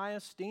them in high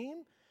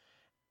esteem.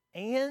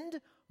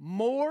 And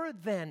more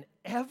than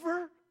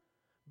ever,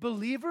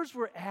 believers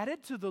were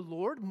added to the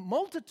Lord,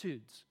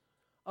 multitudes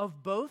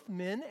of both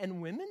men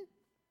and women.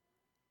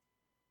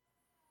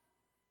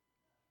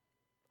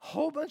 A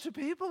whole bunch of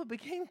people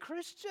became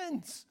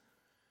Christians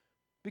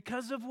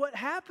because of what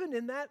happened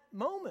in that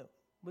moment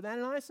with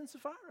Ananias and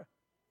Sapphira.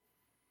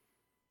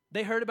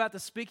 They heard about the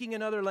speaking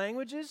in other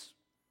languages.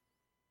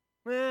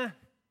 Not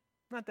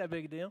that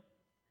big a deal.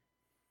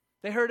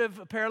 They heard of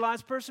a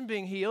paralyzed person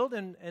being healed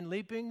and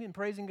leaping and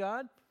praising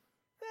God.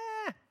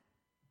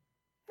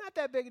 Not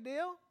that big a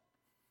deal.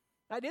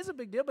 That is a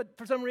big deal, but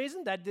for some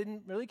reason, that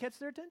didn't really catch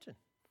their attention.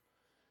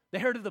 They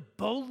heard of the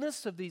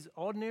boldness of these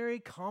ordinary,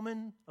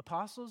 common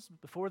apostles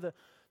before the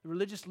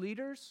religious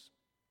leaders.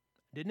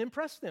 Didn't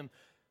impress them.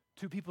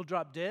 2 people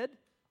dropped dead.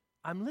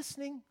 I'm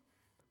listening.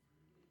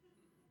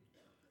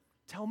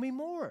 Tell me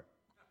more.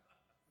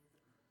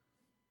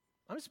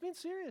 I'm just being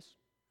serious.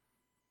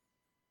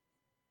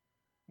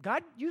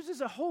 God uses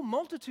a whole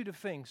multitude of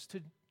things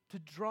to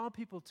draw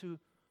people to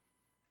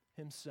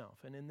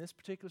himself. And in this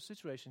particular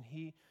situation,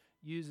 he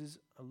uses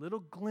a little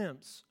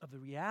glimpse of the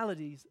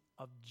realities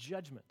of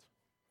judgment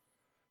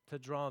to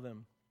draw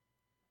them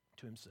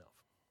to himself.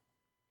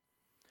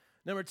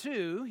 Number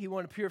 2, he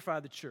wanted to purify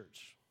the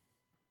church.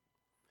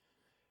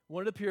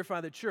 Wanted to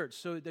purify the church.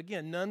 So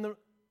again, none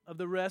of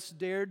the rest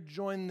dared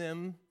join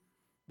them,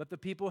 but the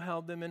people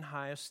held them in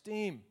high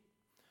esteem.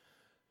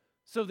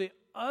 So the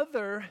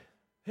other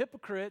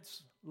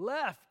hypocrites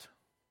left.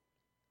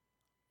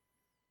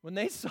 When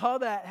they saw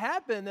that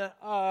happen,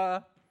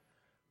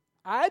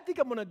 I think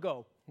I'm going to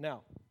go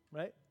now,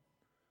 right?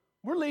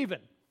 We're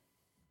leaving.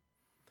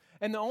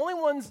 And the only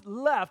ones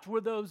left were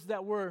those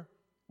that were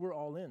were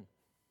all in.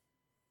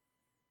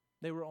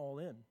 They were all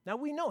in. Now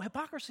we know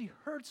hypocrisy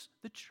hurts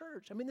the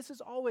church. I mean, this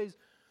is always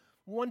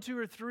 1, 2,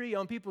 or 3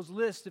 on people's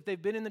list. If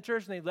they've been in the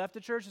church and they left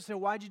the church, they say,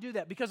 why'd you do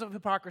that? Because of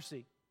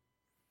hypocrisy.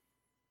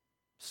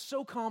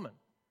 So common.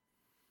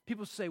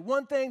 People say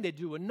one thing, they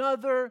do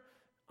another.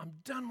 I'm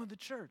done with the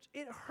church.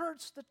 It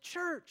hurts the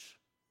church.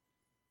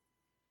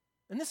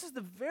 And this is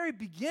the very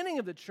beginning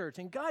of the church,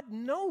 and God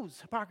knows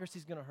hypocrisy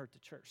is going to hurt the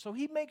church. So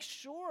he makes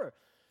sure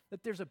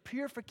that there's a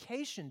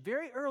purification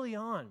very early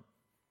on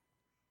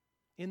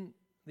in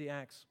the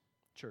Acts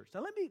church.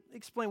 Now let me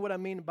explain what I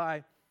mean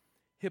by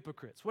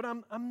hypocrites. What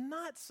I'm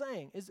not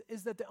saying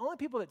is that the only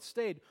people that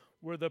stayed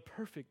were the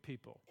perfect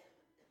people.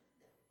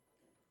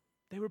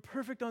 They were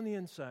perfect on the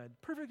inside,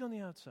 perfect on the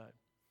outside.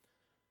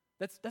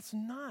 That's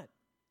not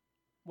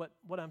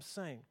what I'm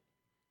saying.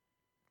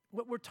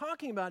 What we're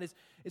talking about is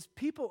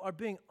people are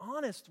being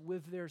honest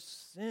with their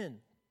sin.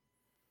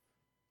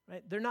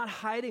 Right? They're not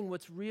hiding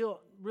what's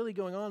really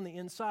going on the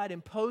inside,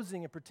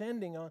 imposing and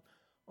pretending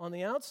on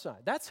the outside.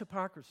 That's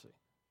hypocrisy.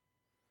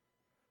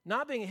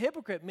 Not being a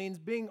hypocrite means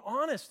being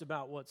honest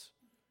about what's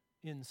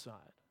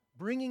inside,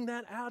 bringing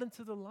that out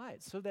into the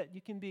light so that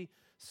you can be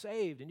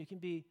saved and you can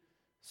be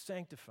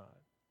sanctified.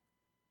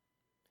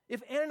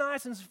 If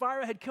Ananias and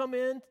Sapphira had come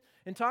in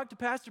and talked to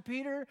Pastor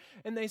Peter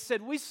and they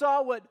said, we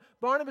saw what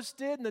Barnabas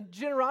did and the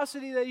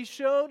generosity that he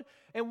showed,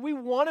 and we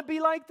want to be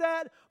like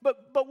that,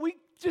 but we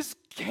just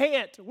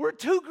can't. We're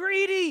too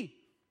greedy.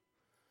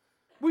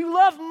 We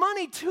love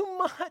money too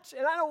much,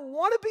 and I don't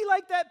want to be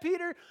like that,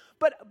 Peter,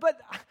 but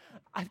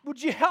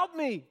would you help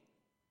me?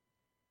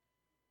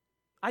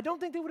 I don't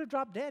think they would have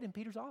dropped dead in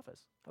Peter's office,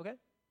 okay?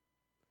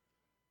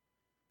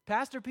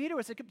 Pastor Peter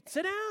would say,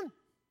 sit down.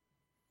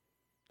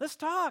 Let's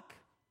talk.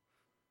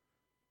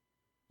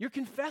 You're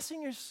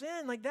confessing your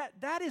sin. Like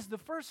that is the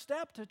first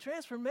step to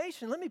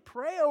transformation. Let me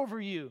pray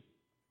over you.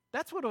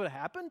 That's what would have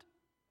happened.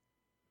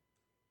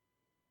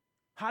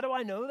 How do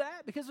I know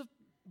that? Because of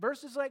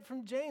verses like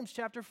from James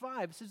chapter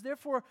 5. It says,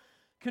 therefore,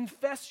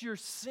 confess your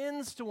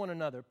sins to one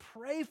another.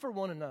 Pray for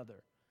one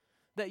another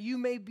that you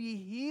may be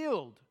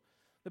healed.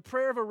 The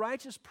prayer of a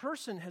righteous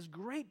person has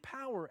great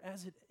power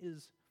as it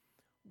is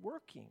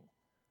working.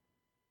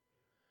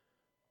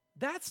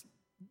 That's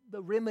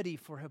the remedy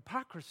for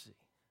hypocrisy.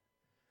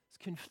 It's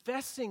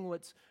confessing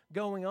what's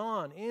going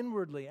on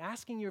inwardly,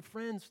 asking your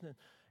friends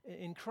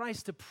in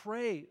Christ to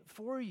pray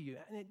for you,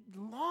 and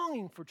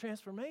longing for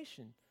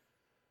transformation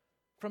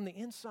from the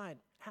inside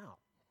out.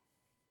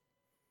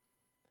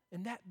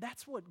 And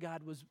that's what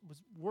God was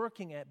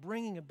working at,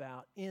 bringing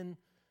about in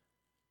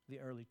the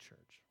early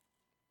church.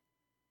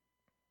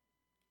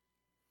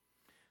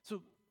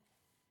 So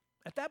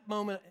at that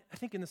moment, I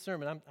think in the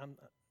sermon, I'm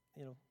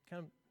kind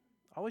of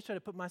always try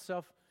to put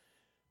myself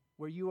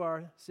where you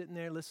are sitting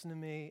there listening to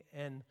me,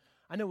 and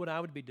I know what I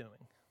would be doing.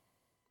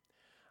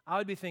 I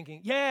would be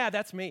thinking, yeah,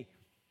 that's me.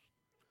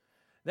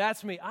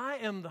 That's me. I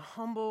am the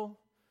humble,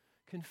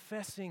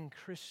 confessing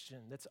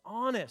Christian that's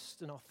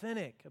honest and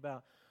authentic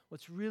about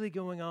what's really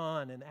going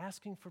on and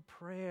asking for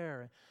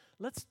prayer.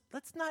 Let's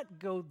not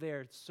go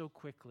there so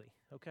quickly,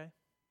 okay?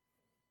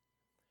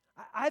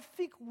 I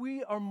think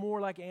we are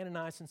more like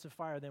Ananias and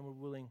Sapphira than we're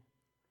willing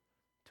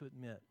to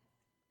admit.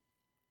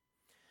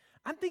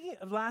 I'm thinking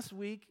of last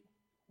week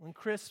when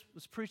Chris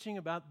was preaching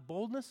about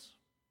boldness.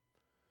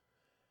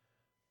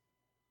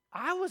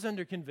 I was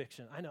under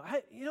conviction. I know.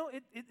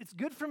 It's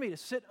good for me to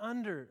sit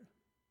under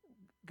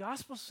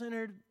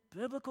gospel-centered,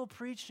 biblical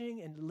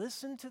preaching and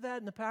listen to that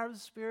in the power of the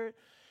Spirit.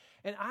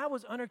 And I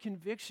was under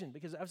conviction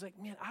because I was like,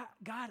 man,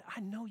 God, I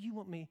know you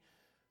want me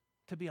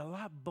to be a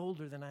lot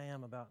bolder than I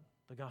am about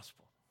the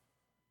gospel.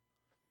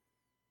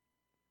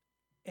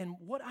 And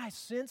what I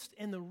sensed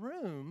in the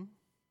room,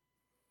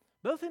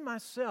 both in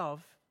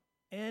myself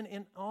and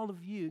in all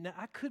of you, now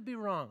I could be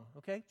wrong,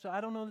 okay? So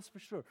I don't know this for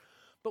sure,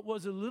 but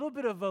was a little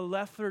bit of a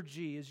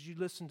lethargy as you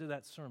listened to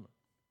that sermon.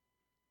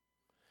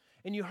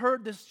 And you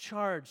heard this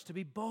charge to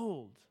be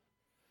bold.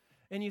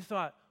 And you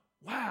thought,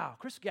 wow,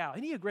 Chris Gow,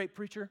 isn't he a great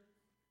preacher?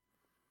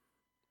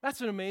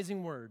 That's an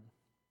amazing word.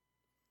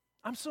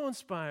 I'm so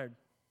inspired.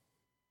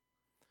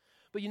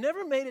 But you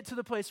never made it to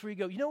the place where you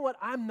go, you know what,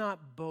 I'm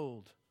not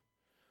bold.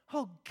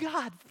 Oh,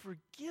 God,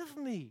 forgive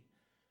me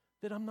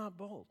that I'm not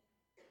bold.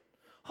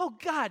 Oh,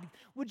 God,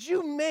 would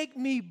you make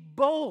me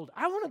bold?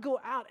 I want to go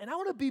out and I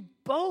want to be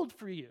bold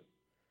for you.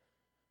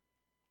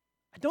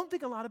 I don't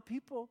think a lot of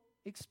people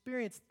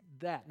experience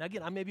that. Now,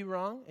 again, I may be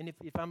wrong, and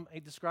if I'm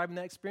describing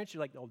that experience,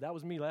 you're like, oh, that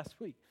was me last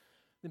week.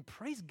 Then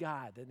praise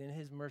God that in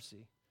His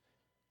mercy,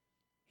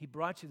 He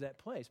brought you to that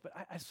place. But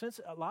I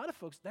sense a lot of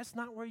folks, that's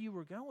not where you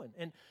were going.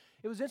 And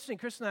it was interesting,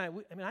 Chris and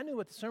I knew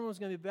what the sermon was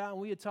going to be about,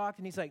 and we had talked,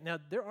 and he's like, now,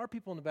 there are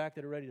people in the back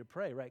that are ready to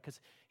pray, right?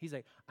 Because he's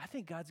like, I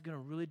think God's going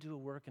to really do a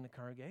work in the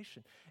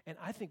congregation. And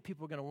I think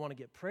people are going to want to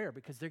get prayer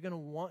because they're going to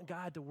want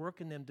God to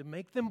work in them to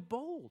make them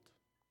bold.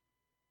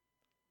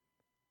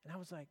 And I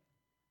was like,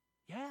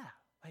 yeah,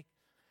 like,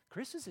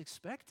 Chris is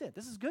expectant.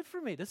 This is good for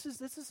me. This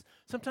is.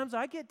 Sometimes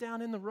I get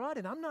down in the rut,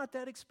 and I'm not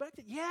that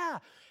expectant. Yeah.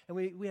 And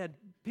we had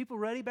people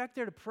ready back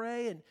there to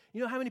pray, and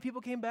you know how many people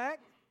came back?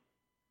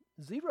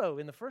 0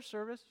 in the first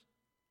service.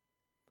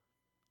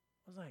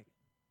 I was like,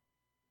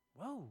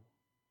 whoa,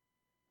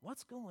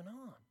 what's going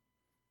on?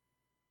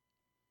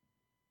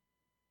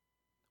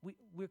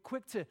 We're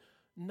quick to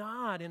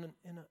nod in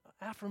an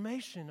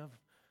affirmation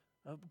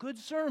of good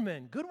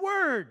sermon, good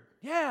word.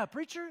 Yeah,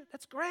 preacher,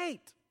 that's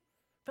great.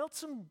 Felt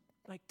some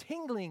like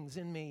tinglings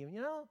in me,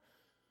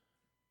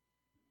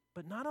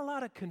 But not a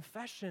lot of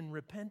confession,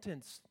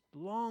 repentance,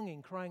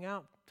 longing, crying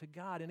out to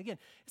God. And again,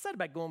 it's not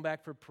about going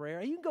back for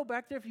prayer. You can go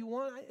back there if you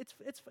want.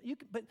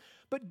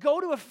 But go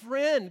to a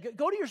friend.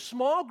 Go to your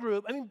small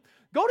group.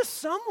 Go to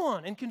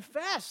someone and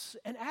confess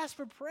and ask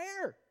for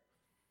prayer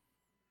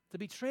to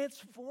be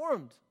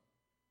transformed,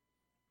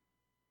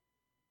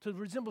 to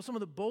resemble some of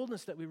the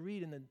boldness that we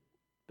read in the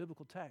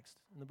biblical text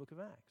in the book of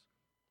Acts.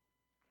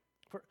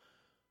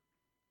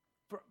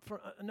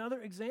 For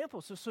another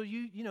example, so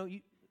you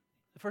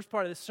the first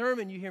part of the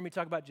sermon, you hear me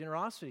talk about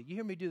generosity. You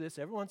hear me do this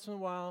every once in a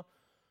while.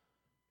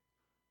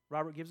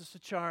 Robert gives us a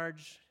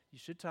charge. You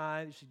should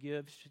tithe.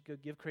 You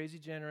should give crazy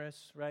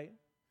generous, right?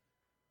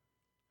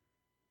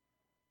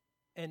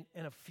 And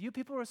a few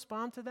people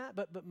respond to that,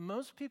 but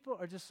most people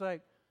are just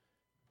like,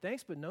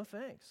 thanks, but no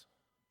thanks.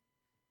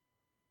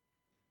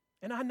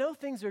 And I know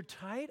things are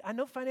tight. I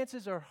know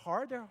finances are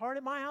hard. They're hard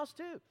at my house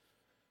too.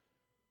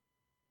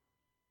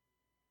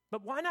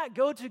 But why not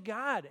go to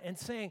God and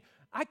saying,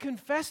 I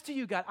confess to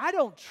you, God, I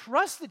don't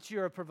trust that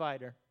you're a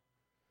provider.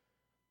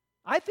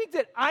 I think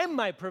that I'm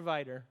my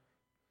provider.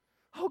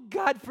 Oh,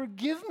 God,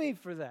 forgive me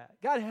for that.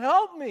 God,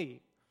 help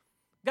me.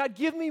 God,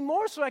 give me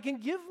more so I can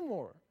give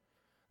more.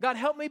 God,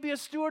 help me be a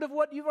steward of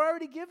what you've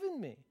already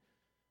given me.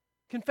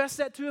 Confess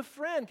that to a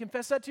friend.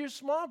 Confess that to your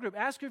small group.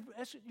 Ask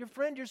your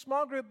friend, your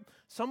small group,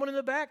 someone in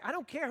the back, I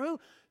don't care who,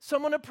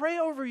 someone to pray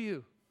over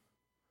you.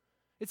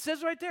 It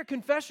says right there,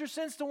 confess your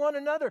sins to one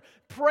another.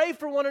 Pray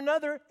for one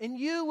another, and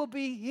you will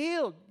be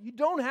healed. You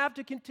don't have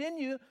to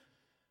continue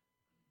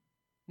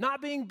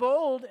not being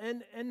bold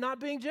and not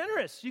being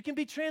generous. You can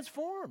be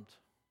transformed.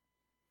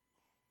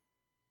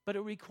 But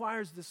it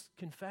requires this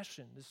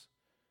confession, this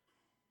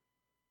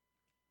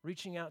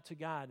reaching out to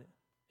God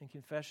in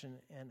confession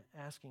and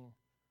asking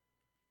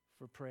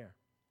for prayer.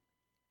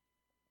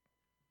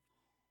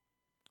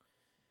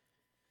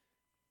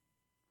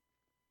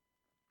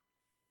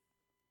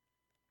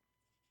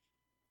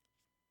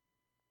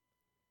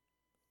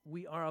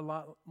 We are a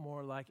lot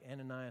more like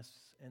Ananias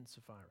and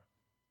Sapphira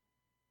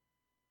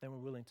than we're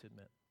willing to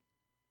admit.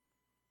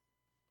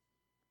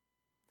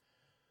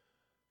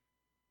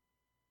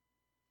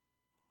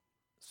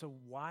 So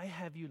why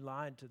have you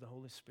lied to the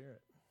Holy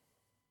Spirit?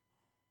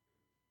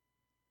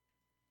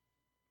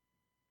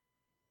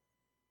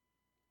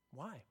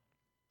 Why?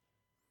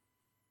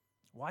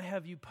 Why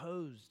have you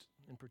posed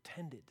and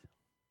pretended?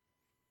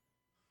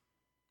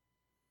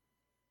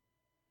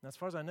 Now, as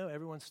far as I know,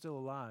 everyone's still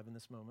alive in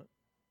this moment.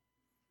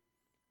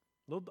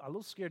 A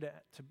little scared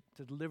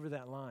to deliver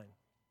that line.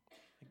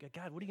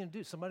 God, what are you going to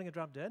do? Somebody going to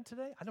drop dead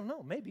today? I don't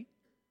know, maybe.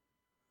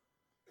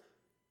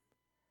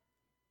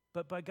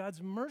 But by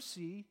God's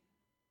mercy,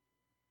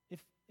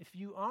 if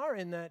you are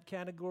in that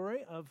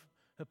category of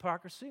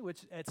hypocrisy,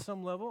 which at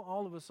some level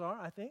all of us are,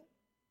 I think,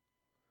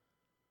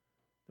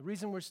 the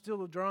reason we're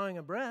still drawing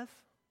a breath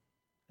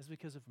is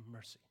because of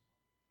mercy.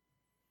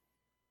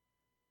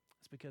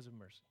 It's because of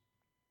mercy.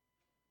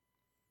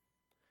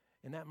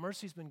 And that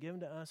mercy's been given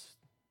to us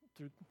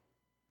through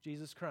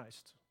Jesus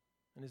Christ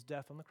and his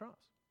death on the cross.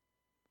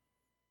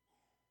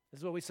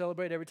 This is what we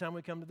celebrate every time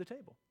we come to the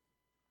table,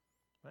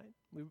 right?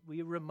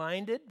 We are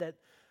reminded that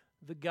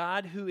the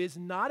God who is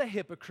not a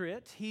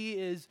hypocrite, he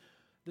is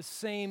the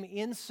same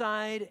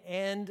inside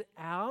and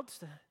out.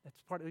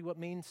 That's partly what it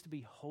means to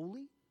be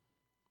holy.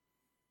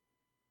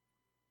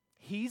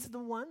 He's the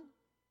one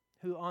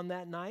who on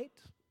that night,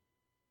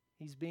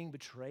 he's being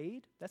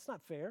betrayed. That's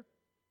not fair.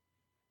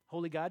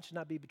 Holy God should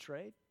not be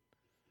betrayed.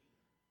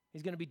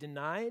 He's going to be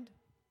denied.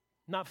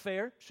 Not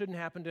fair. Shouldn't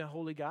happen to a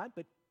holy God,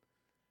 but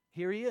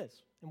here he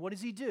is. And what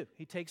does he do?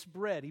 He takes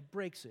bread. He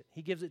breaks it.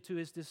 He gives it to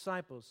his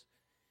disciples.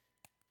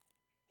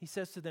 He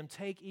says to them,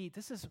 take, eat.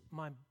 This is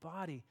my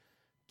body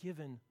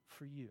given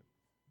for you.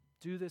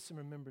 Do this in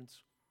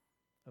remembrance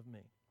of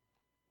me.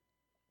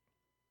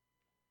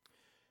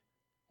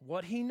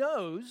 What he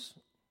knows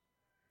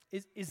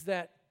is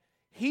that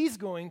he's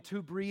going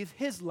to breathe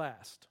his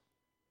last.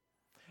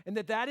 And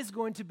that is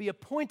going to be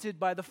appointed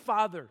by the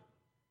Father.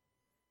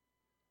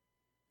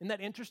 Isn't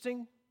that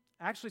interesting?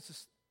 Actually,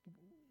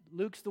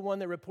 Luke's the one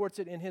that reports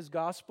it in his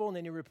gospel, and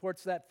then he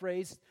reports that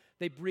phrase,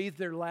 they breathe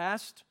their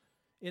last,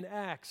 in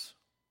Acts.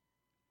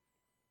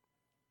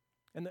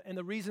 And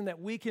the reason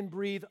that we can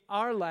breathe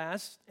our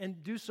last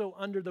and do so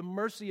under the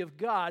mercy of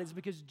God is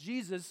because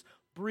Jesus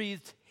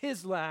breathed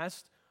his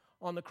last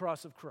on the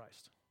cross of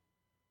Christ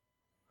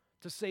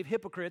to save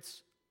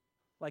hypocrites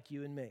like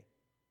you and me.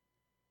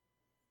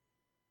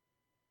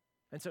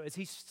 And so as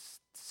he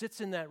sits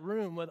in that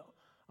room with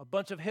a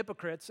bunch of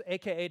hypocrites,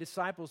 a.k.a.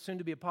 disciples, soon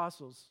to be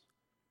apostles,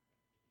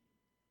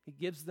 he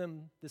gives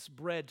them this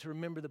bread to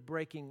remember the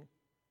breaking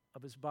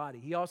of his body.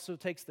 He also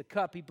takes the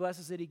cup, he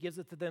blesses it, he gives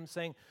it to them,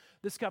 saying,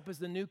 "This cup is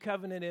the new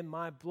covenant in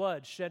my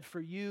blood, shed for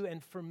you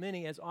and for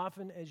many. As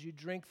often as you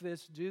drink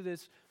this, do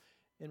this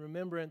in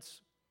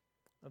remembrance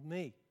of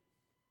me."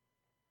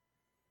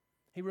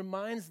 He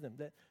reminds them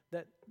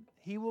that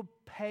he will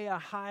pay a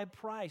high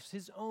price,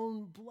 his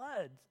own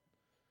blood,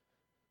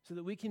 so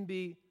that we can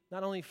be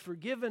not only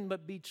forgiven,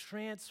 but be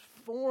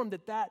transformed,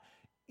 that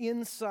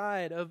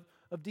inside of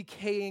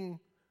decaying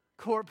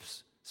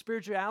corpse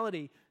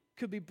spirituality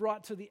could be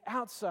brought to the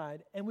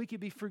outside, and we could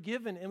be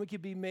forgiven, and we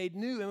could be made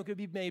new, and we could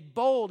be made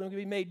bold, and we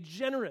could be made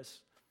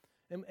generous.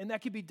 And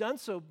that could be done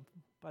so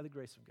by the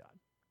grace of God.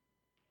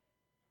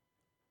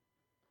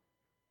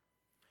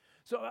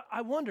 So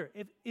I wonder,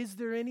 is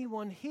there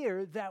anyone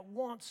here that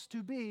wants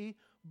to be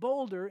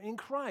bolder in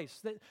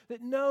Christ,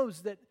 that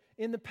knows that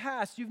in the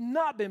past you've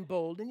not been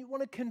bold, and you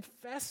want to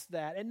confess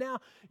that, and now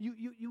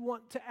you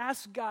want to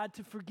ask God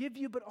to forgive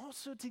you, but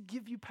also to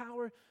give you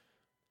power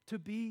to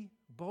be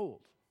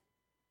bold?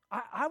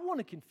 I want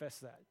to confess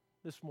that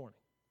this morning.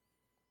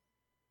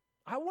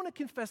 I want to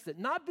confess that,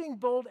 not being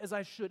bold as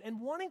I should, and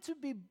wanting to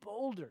be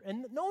bolder,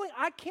 and knowing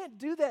I can't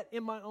do that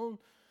in my own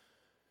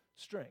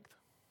strength.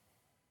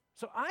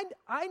 So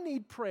I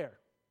need prayer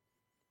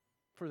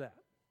for that.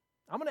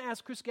 I'm going to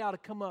ask Chris Gow to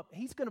come up.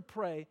 He's going to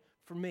pray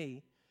for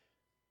me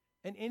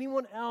and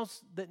anyone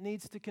else that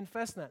needs to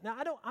confess that. Now,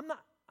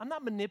 I'm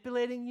not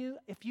manipulating you.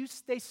 If you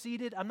stay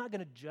seated, I'm not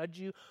going to judge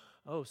you.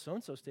 Oh,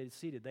 so-and-so stayed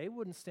seated. They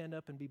wouldn't stand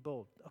up and be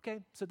bold.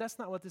 Okay, so that's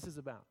not what this is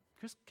about.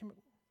 Chris, come.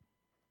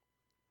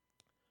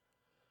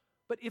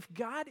 But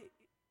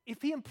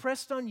if he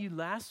impressed on you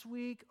last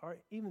week or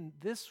even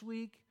this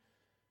week,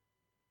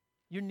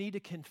 you need to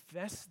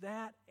confess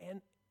that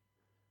and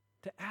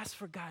to ask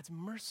for God's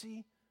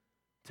mercy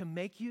to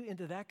make you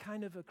into that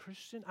kind of a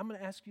Christian, I'm going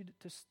to ask you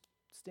to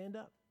stand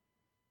up.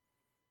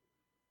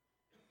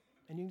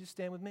 And you can just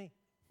stand with me.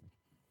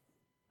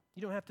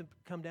 You don't have to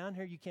come down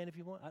here. You can if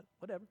you want.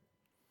 Whatever.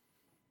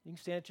 You can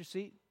stand at your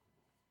seat.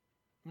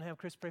 I'm going to have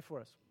Chris pray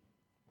for us.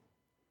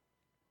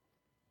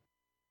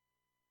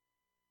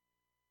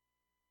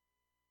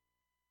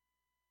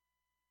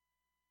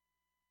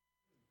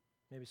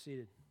 Maybe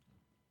seated.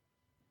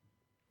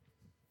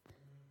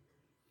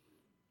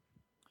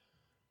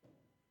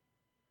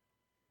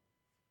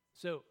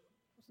 So,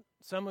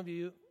 some of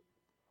you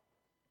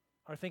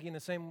are thinking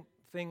the same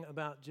thing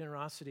about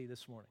generosity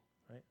this morning,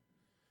 right?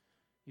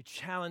 You're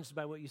challenged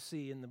by what you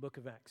see in the book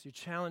of Acts. You're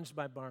challenged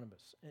by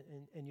Barnabas,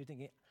 and you're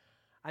thinking,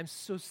 I'm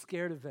so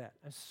scared of that.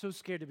 I'm so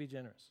scared to be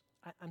generous.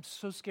 I'm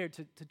so scared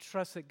to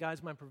trust that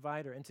God's my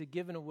provider and to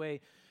give in a way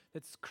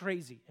that's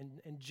crazy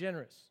and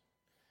generous.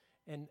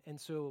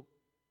 And so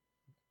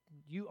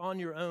you on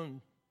your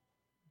own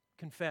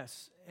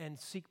confess and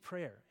seek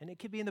prayer. And it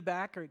could be in the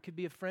back, or it could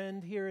be a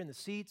friend here in the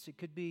seats. It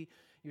could be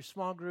your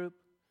small group.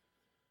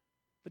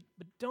 But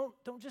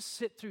don't just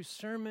sit through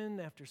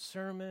sermon after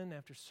sermon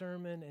after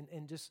sermon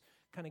and just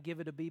kind of give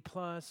it a B+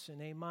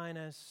 and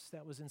A-.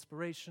 That was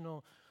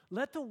inspirational.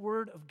 Let the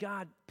Word of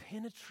God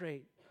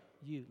penetrate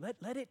you.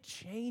 Let it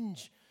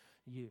change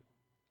you.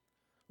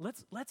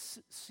 Let's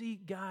see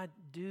God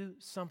do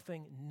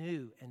something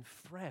new and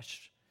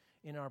fresh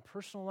in our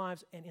personal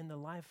lives and in the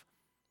life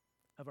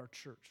of our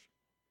church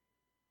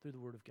through the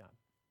Word of God.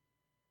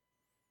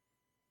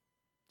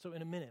 So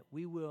in a minute,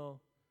 we will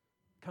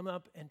come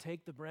up and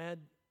take the bread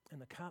and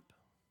the cup.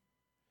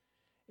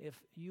 If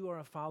you are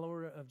a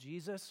follower of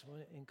Jesus, I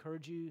want to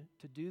encourage you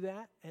to do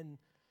that. And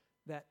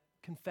that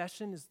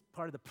confession is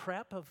part of the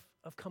prep of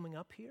coming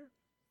up here.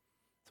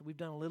 So we've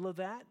done a little of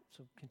that.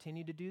 So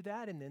continue to do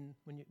that. And then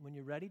when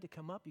you're ready to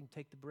come up, you can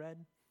take the bread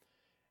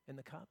and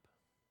the cup.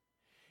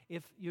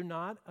 If you're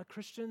not a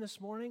Christian this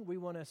morning, we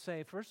want to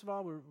say, first of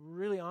all, we're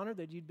really honored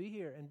that you'd be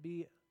here and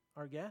be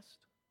our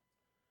guest.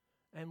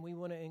 And we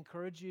want to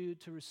encourage you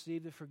to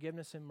receive the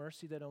forgiveness and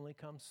mercy that only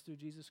comes through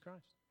Jesus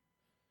Christ.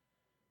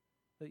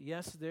 But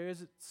yes, there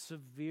is a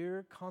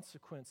severe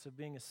consequence of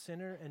being a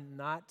sinner and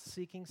not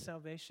seeking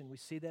salvation. We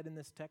see that in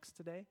this text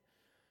today.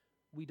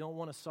 We don't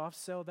want to soft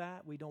sell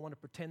that. We don't want to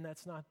pretend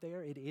that's not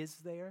there. It is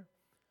there.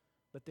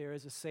 But there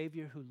is a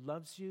Savior who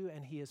loves you,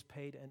 and he has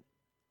paid an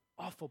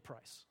awful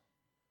price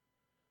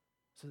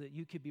so that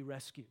you could be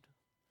rescued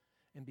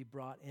and be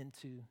brought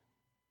into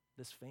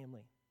this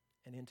family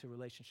and into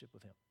relationship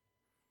with him.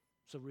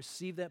 So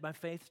receive that by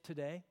faith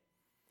today.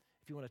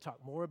 If you want to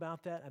talk more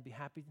about that, I'd be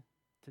happy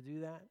to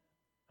do that.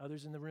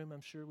 Others in the room,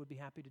 I'm sure, would be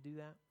happy to do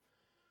that.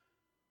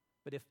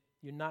 But if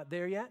you're not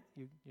there yet,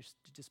 you're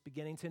just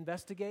beginning to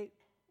investigate,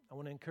 I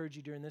want to encourage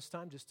you during this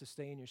time just to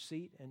stay in your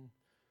seat and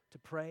to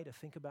pray, to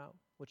think about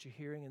what you're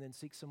hearing, and then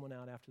seek someone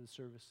out after the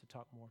service to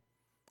talk more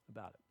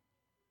about it.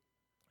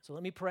 So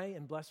let me pray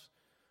and bless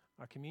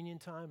our communion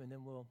time, and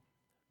then we'll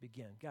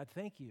begin. God,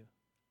 thank you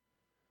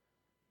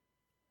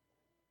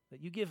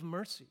that you give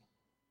mercy.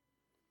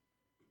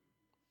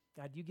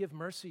 God, you give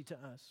mercy to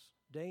us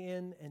day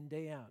in and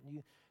day out.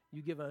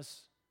 You give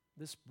us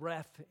this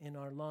breath in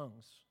our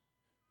lungs.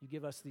 You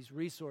give us these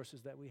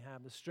resources that we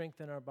have, the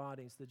strength in our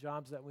bodies, the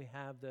jobs that we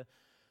have, the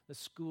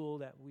school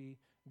that we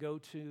go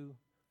to,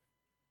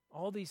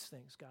 All these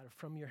things, God, are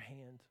from your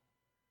hand,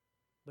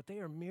 but they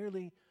are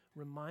merely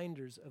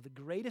reminders of the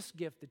greatest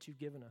gift that you've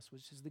given us,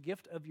 which is the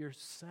gift of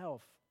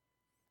yourself,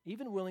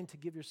 even willing to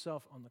give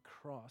yourself on the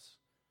cross.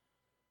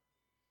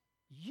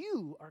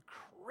 You are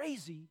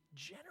crazy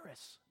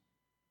generous.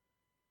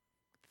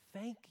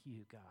 Thank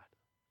you, God.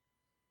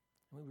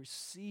 And we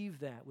receive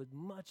that with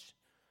much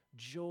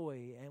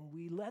joy, and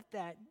we let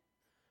that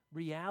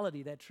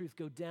reality, that truth,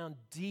 go down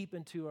deep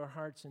into our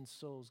hearts and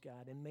souls,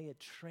 God, and may it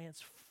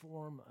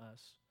transform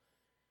us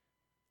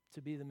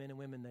to be the men and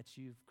women that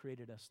you've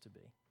created us to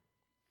be.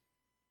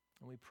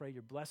 And we pray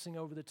your blessing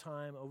over the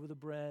time, over the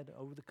bread,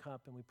 over the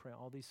cup, and we pray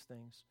all these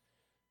things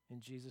in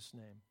Jesus'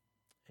 name.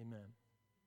 Amen.